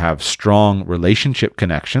where you have strong relationship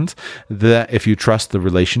connections, that if you trust the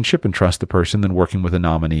relationship and trust the person, then working with a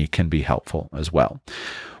nominee can be helpful as well.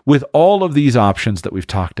 With all of these options that we've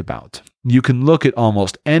talked about, you can look at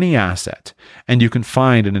almost any asset and you can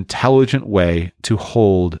find an intelligent way to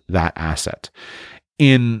hold that asset.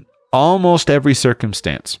 In almost every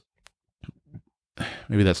circumstance,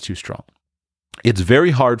 maybe that's too strong. It's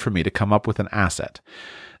very hard for me to come up with an asset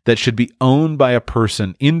that should be owned by a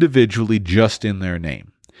person individually just in their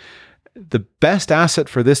name. The best asset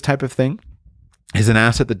for this type of thing is an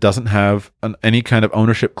asset that doesn't have any kind of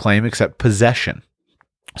ownership claim except possession.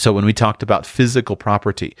 So when we talked about physical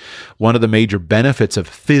property, one of the major benefits of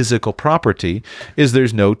physical property is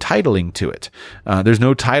there's no titling to it. There's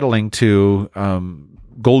no titling to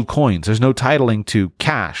gold coins. There's no titling to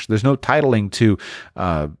cash. There's no titling to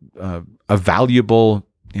a valuable,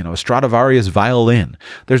 a Stradivarius violin.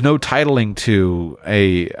 There's no titling to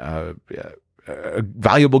a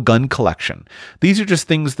valuable gun collection. These are just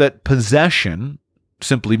things that possession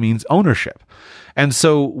simply means ownership. And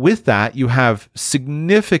so with that, you have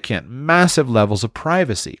significant, massive levels of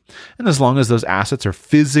privacy. And as long as those assets are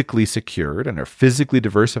physically secured and are physically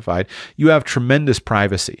diversified, you have tremendous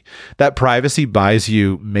privacy. That privacy buys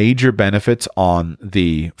you major benefits on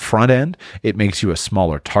the front end. It makes you a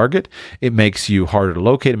smaller target. It makes you harder to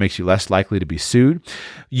locate. It makes you less likely to be sued.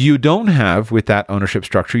 You don't have, with that ownership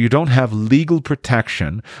structure, you don't have legal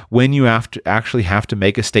protection when you actually have to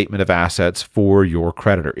make a statement of assets for your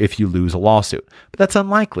creditor if you lose a lawsuit. But that's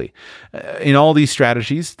unlikely. In all these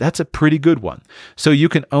strategies, that's a pretty good one. So you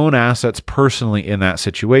can own assets personally in that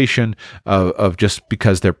situation of just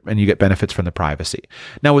because and you get benefits from the privacy.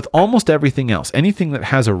 Now, with almost everything else, anything that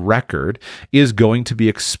has a record is going to be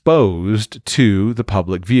exposed to the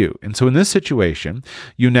public view. And so in this situation,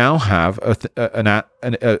 you now have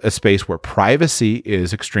a space where privacy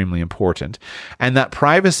is extremely important, and that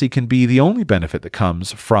privacy can be the only benefit that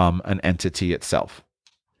comes from an entity itself.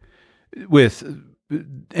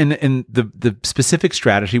 And the specific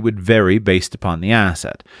strategy would vary based upon the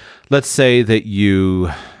asset. Let's say that you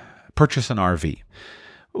purchase an RV.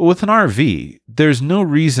 With an RV, there's no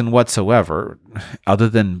reason whatsoever other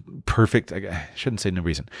than I shouldn't say no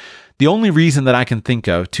reason. The only reason that I can think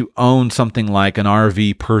of to own something like an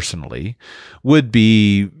RV personally would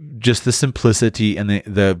be just the simplicity and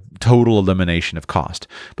the total elimination of cost.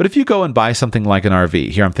 But if you go and buy something like an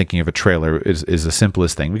RV, here I'm thinking of a trailer is the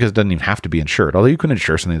simplest thing because it doesn't even have to be insured. Although you can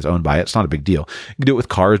insure something that's owned by it, it's not a big deal. You can do it with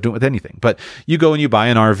cars, do it with anything. But you go and you buy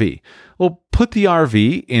an RV. Well, put the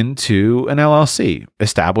RV into an LLC.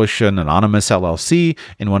 Establish an anonymous LLC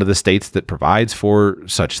in one of the states that provides for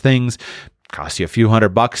such things. Costs you a few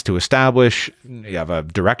 $100 to establish. You have a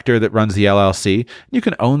director that runs the LLC. You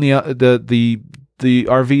can own the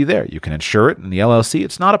RV there. You can insure it in the LLC.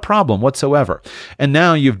 It's not a problem whatsoever. And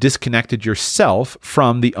now you've disconnected yourself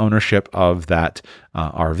from the ownership of that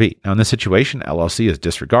RV. Now in this situation, LLC is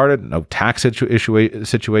disregarded, no tax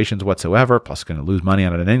situations whatsoever, plus going to lose money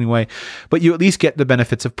on it anyway, but you at least get the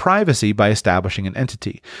benefits of privacy by establishing an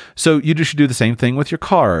entity. So you should do the same thing with your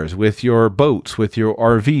cars, with your boats, with your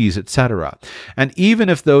RVs, etc. And even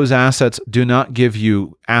if those assets do not give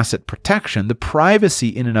you asset protection, the privacy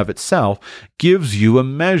in and of itself gives you a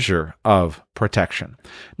measure of protection.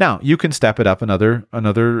 Now, you can step it up another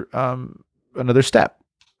step.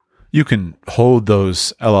 You can hold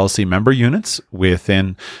those LLC member units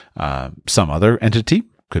within some other entity.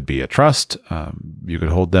 Could be a trust. You could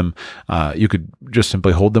hold them. You could just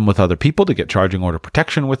simply hold them with other people to get charging order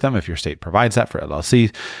protection with them if your state provides that for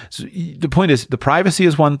LLCs. So the point is, the privacy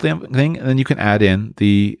is one thing, and then you can add in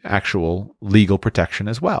the actual legal protection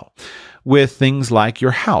as well. With things like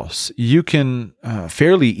your house, you can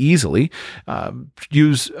fairly easily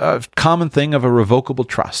use a common thing of a revocable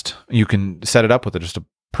trust. You can set it up with just a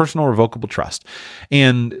personal revocable trust.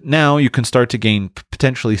 And now you can start to gain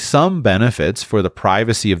potentially some benefits for the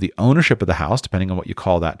privacy of the ownership of the house, depending on what you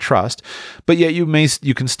call that trust. But yet you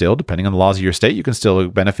can still, depending on the laws of your state, you can still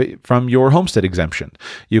benefit from your homestead exemption.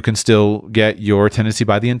 You can still get your tenancy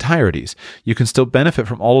by the entireties. You can still benefit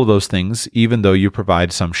from all of those things, even though you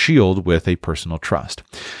provide some shield with a personal trust.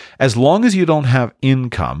 As long as you don't have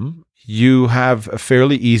income, you have a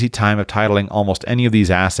fairly easy time of titling almost any of these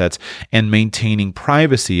assets and maintaining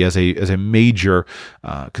privacy as a major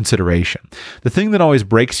consideration. The thing that always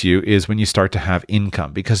breaks you is when you start to have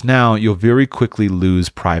income, because now you'll very quickly lose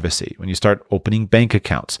privacy. When you start opening bank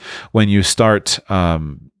accounts, when you start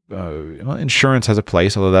insurance has a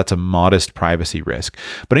place, although that's a modest privacy risk.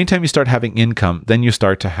 But anytime you start having income, then you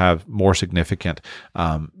start to have more significant,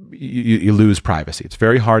 you lose privacy. It's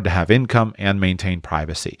very hard to have income and maintain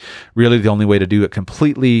privacy. Really, the only way to do it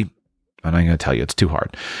completely, I'm not going to tell you, it's too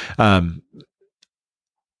hard.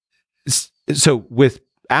 So with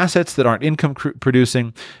assets that aren't income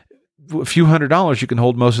producing, a few $100s, you can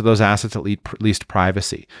hold most of those assets at least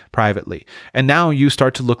privately. And now you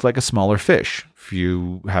start to look like a smaller fish. If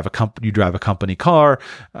you have you drive a company car,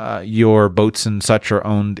 your boats and such are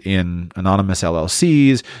owned in anonymous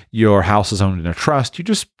LLCs, your house is owned in a trust,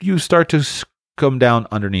 you start to come down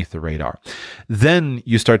underneath the radar. Then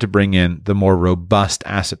you start to bring in the more robust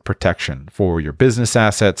asset protection for your business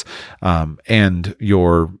assets and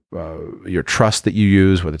your trust that you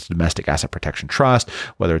use, whether it's a domestic asset protection trust,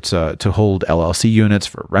 whether it's to hold LLC units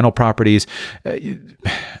for rental properties.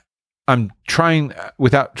 I'm trying,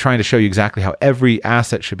 without trying to show you exactly how every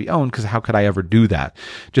asset should be owned, because how could I ever do that?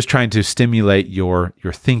 Just trying to stimulate your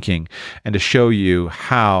thinking and to show you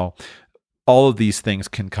how all of these things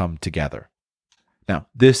can come together. Now,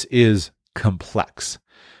 this is complex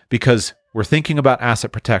because we're thinking about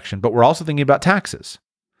asset protection, but we're also thinking about taxes.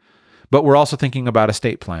 But we're also thinking about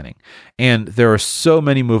estate planning. And there are so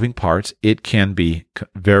many moving parts, it can be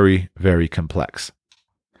very, very complex.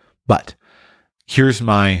 But here's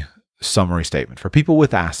my summary statement. For people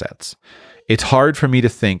with assets, it's hard for me to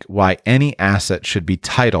think why any asset should be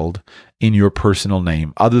titled in your personal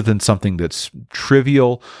name other than something that's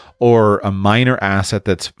trivial or a minor asset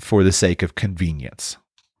that's for the sake of convenience.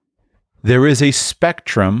 There is a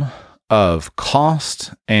spectrum of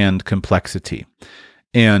cost and complexity.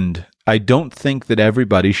 And I don't think that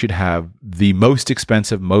everybody should have the most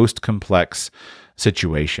expensive, most complex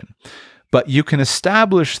situation. But you can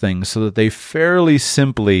establish things so that they fairly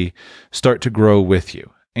simply start to grow with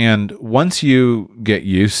you. And once you get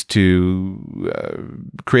used to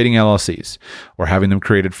creating LLCs or having them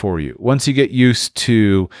created for you, once you get used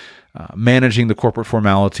to managing the corporate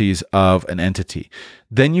formalities of an entity,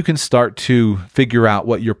 then you can start to figure out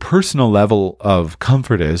what your personal level of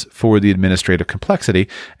comfort is for the administrative complexity,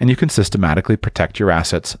 and you can systematically protect your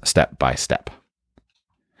assets step by step.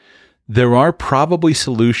 There are probably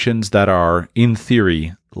solutions that are, in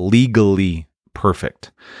theory, legally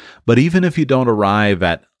perfect. But even if you don't arrive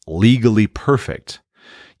at legally perfect,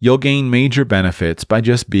 you'll gain major benefits by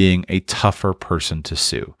just being a tougher person to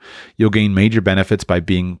sue. You'll gain major benefits by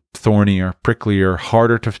being thornier, pricklier,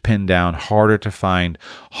 harder to pin down, harder to find,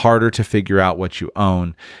 harder to figure out what you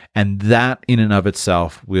own. And that in and of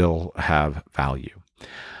itself will have value.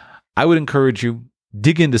 I would encourage you,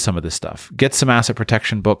 dig into some of this stuff. Get some asset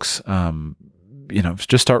protection books.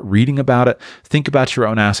 Just start reading about it. Think about your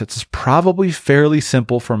own assets. It's probably fairly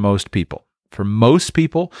simple for most people. For most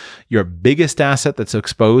people, your biggest asset that's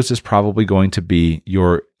exposed is probably going to be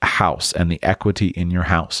your house and the equity in your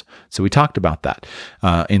house. So we talked about that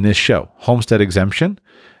in this show. Homestead exemption,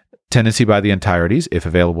 tenancy by the entireties, if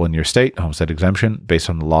available in your state, homestead exemption based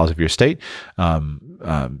on the laws of your state.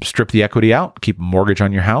 Strip the equity out, keep a mortgage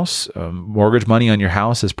on your house. Mortgage money on your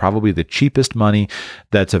house is probably the cheapest money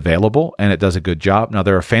that's available, and it does a good job. Now,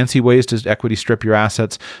 there are fancy ways to equity strip your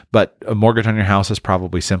assets, but a mortgage on your house is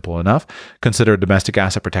probably simple enough. Consider a domestic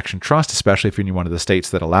asset protection trust, especially if you're in one of the states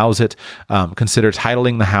that allows it. Consider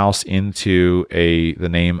titling the house into the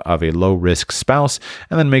name of a low-risk spouse,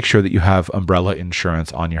 and then make sure that you have umbrella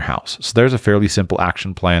insurance on your house. So there's a fairly simple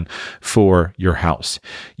action plan for your house.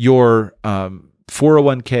 Your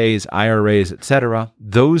 401ks, IRAs, etc.,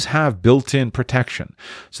 those have built-in protection.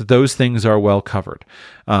 So those things are well covered.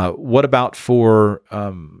 What about for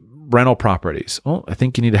rental properties? Well, I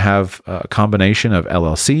think you need to have a combination of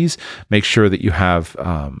LLCs. Make sure that you have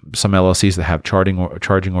some LLCs that have charging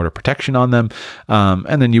order protection on them.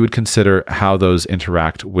 And then you would consider how those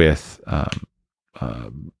interact with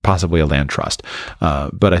possibly a land trust.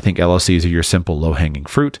 But I think LLCs are your simple low-hanging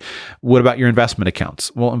fruit. What about your investment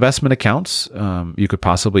accounts? Well, investment accounts, you could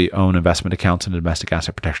possibly own investment accounts in a domestic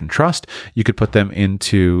asset protection trust. You could put them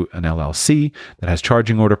into an LLC that has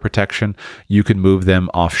charging order protection. You could move them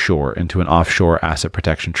offshore into an offshore asset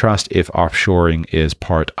protection trust if offshoring is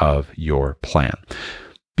part of your plan.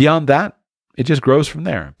 Beyond that, it just grows from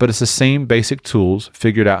there. But it's the same basic tools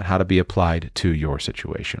figured out how to be applied to your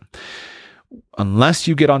situation. Unless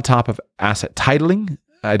you get on top of asset titling,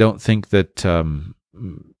 I don't think that.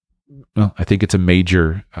 I think it's a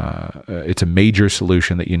major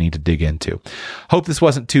solution that you need to dig into. Hope this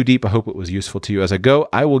wasn't too deep. I hope it was useful to you. As I go,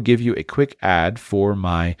 I will give you a quick ad for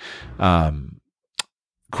my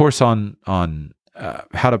course on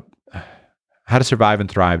how to survive and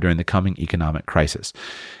thrive during the coming economic crisis.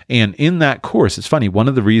 And in that course, it's funny, one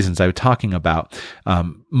of the reasons I was talking about,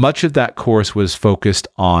 much of that course was focused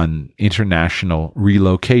on international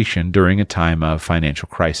relocation during a time of financial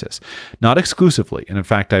crisis. Not exclusively. And in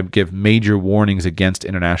fact, I give major warnings against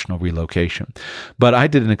international relocation. But I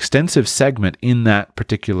did an extensive segment in that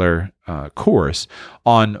particular course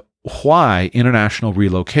on why international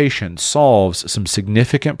relocation solves some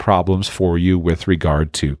significant problems for you with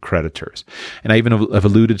regard to creditors. And I even have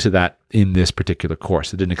alluded to that in this particular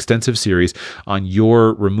course. I did an extensive series on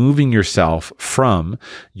your removing yourself from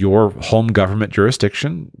your home government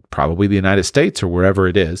jurisdiction, probably the United States or wherever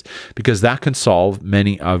it is, because that can solve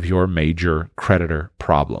many of your major creditor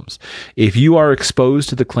problems. If you are exposed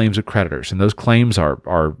to the claims of creditors, and those claims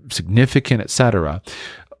are significant, etc.,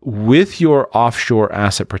 with your offshore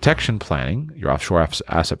asset protection planning, your offshore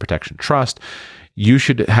asset protection trust, you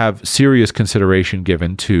should have serious consideration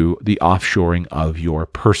given to the offshoring of your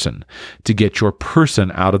person to get your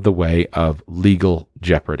person out of the way of legal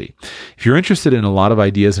jeopardy. If you're interested in a lot of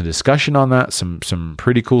ideas and discussion on that, some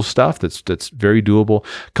pretty cool stuff that's very doable,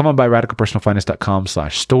 come on by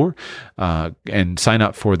radicalpersonalfinance.com/store and sign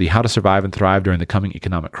up for the How to Survive and Thrive During the Coming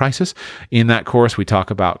Economic Crisis. In that course, we talk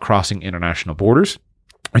about crossing international borders.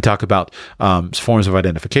 We talk about forms of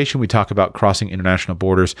identification. We talk about crossing international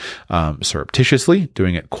borders surreptitiously,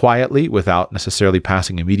 doing it quietly without necessarily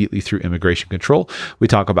passing immediately through immigration control. We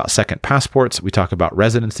talk about second passports. We talk about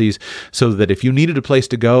residencies, so that if you needed a place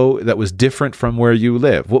to go that was different from where you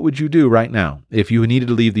live, what would you do right now if you needed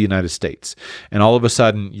to leave the United States? And all of a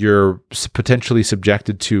sudden, you're potentially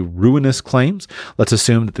subjected to ruinous claims. Let's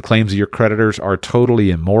assume that the claims of your creditors are totally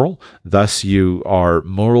immoral. Thus, you are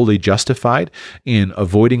morally justified in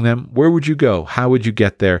avoiding them. Where would you go? How would you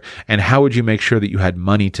get there? And how would you make sure that you had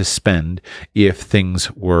money to spend if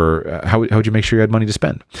things were, how would you make sure you had money to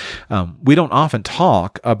spend? We don't often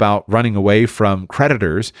talk about running away from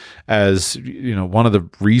creditors as, one of the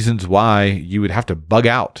reasons why you would have to bug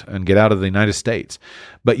out and get out of the United States.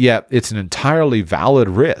 But yet it's an entirely valid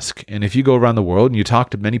risk. And if you go around the world and you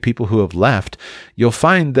talk to many people who have left, you'll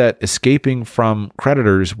find that escaping from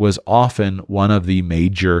creditors was often one of the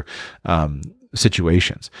major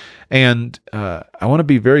situations. And I want to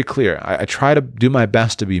be very clear. I try to do my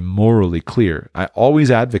best to be morally clear. I always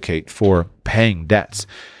advocate for paying debts.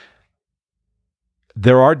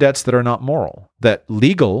 There are debts that are not moral, that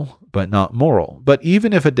legal, but not moral. But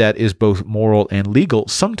even if a debt is both moral and legal,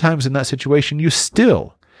 sometimes in that situation, you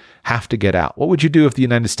still have to get out. What would you do if the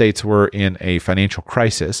United States were in a financial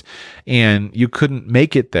crisis and you couldn't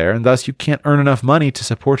make it there, and thus you can't earn enough money to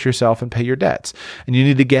support yourself and pay your debts, and you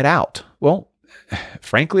need to get out? Well,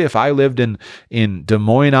 frankly, if I lived in Des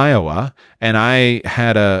Moines, Iowa, and I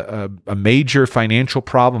had a major financial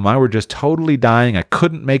problem, I were just totally dying, I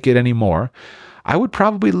couldn't make it anymore, I would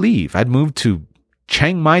probably leave. I'd move to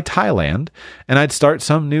Chiang Mai, Thailand, and I'd start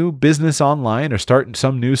some new business online or start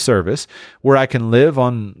some new service where I can live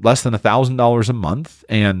on less than $1,000 a month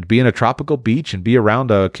and be in a tropical beach and be around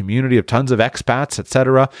a community of tons of expats,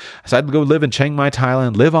 etc. So I'd go live in Chiang Mai,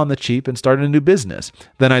 Thailand, live on the cheap and start a new business.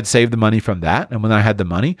 Then I'd save the money from that. And when I had the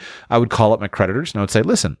money, I would call up my creditors and I would say,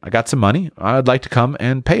 listen, I got some money. I'd like to come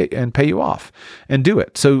and pay you off and do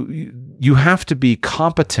it. So you have to be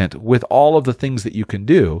competent with all of the things that you can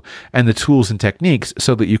do and the tools and techniques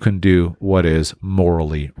so that you can do what is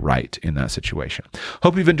morally right in that situation.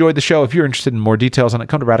 Hope you've enjoyed the show. If you're interested in more details on it,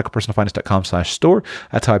 come to radicalpersonalfinance.com/store.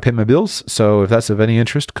 That's how I pay my bills. So if that's of any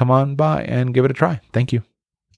interest, come on by and give it a try. Thank you.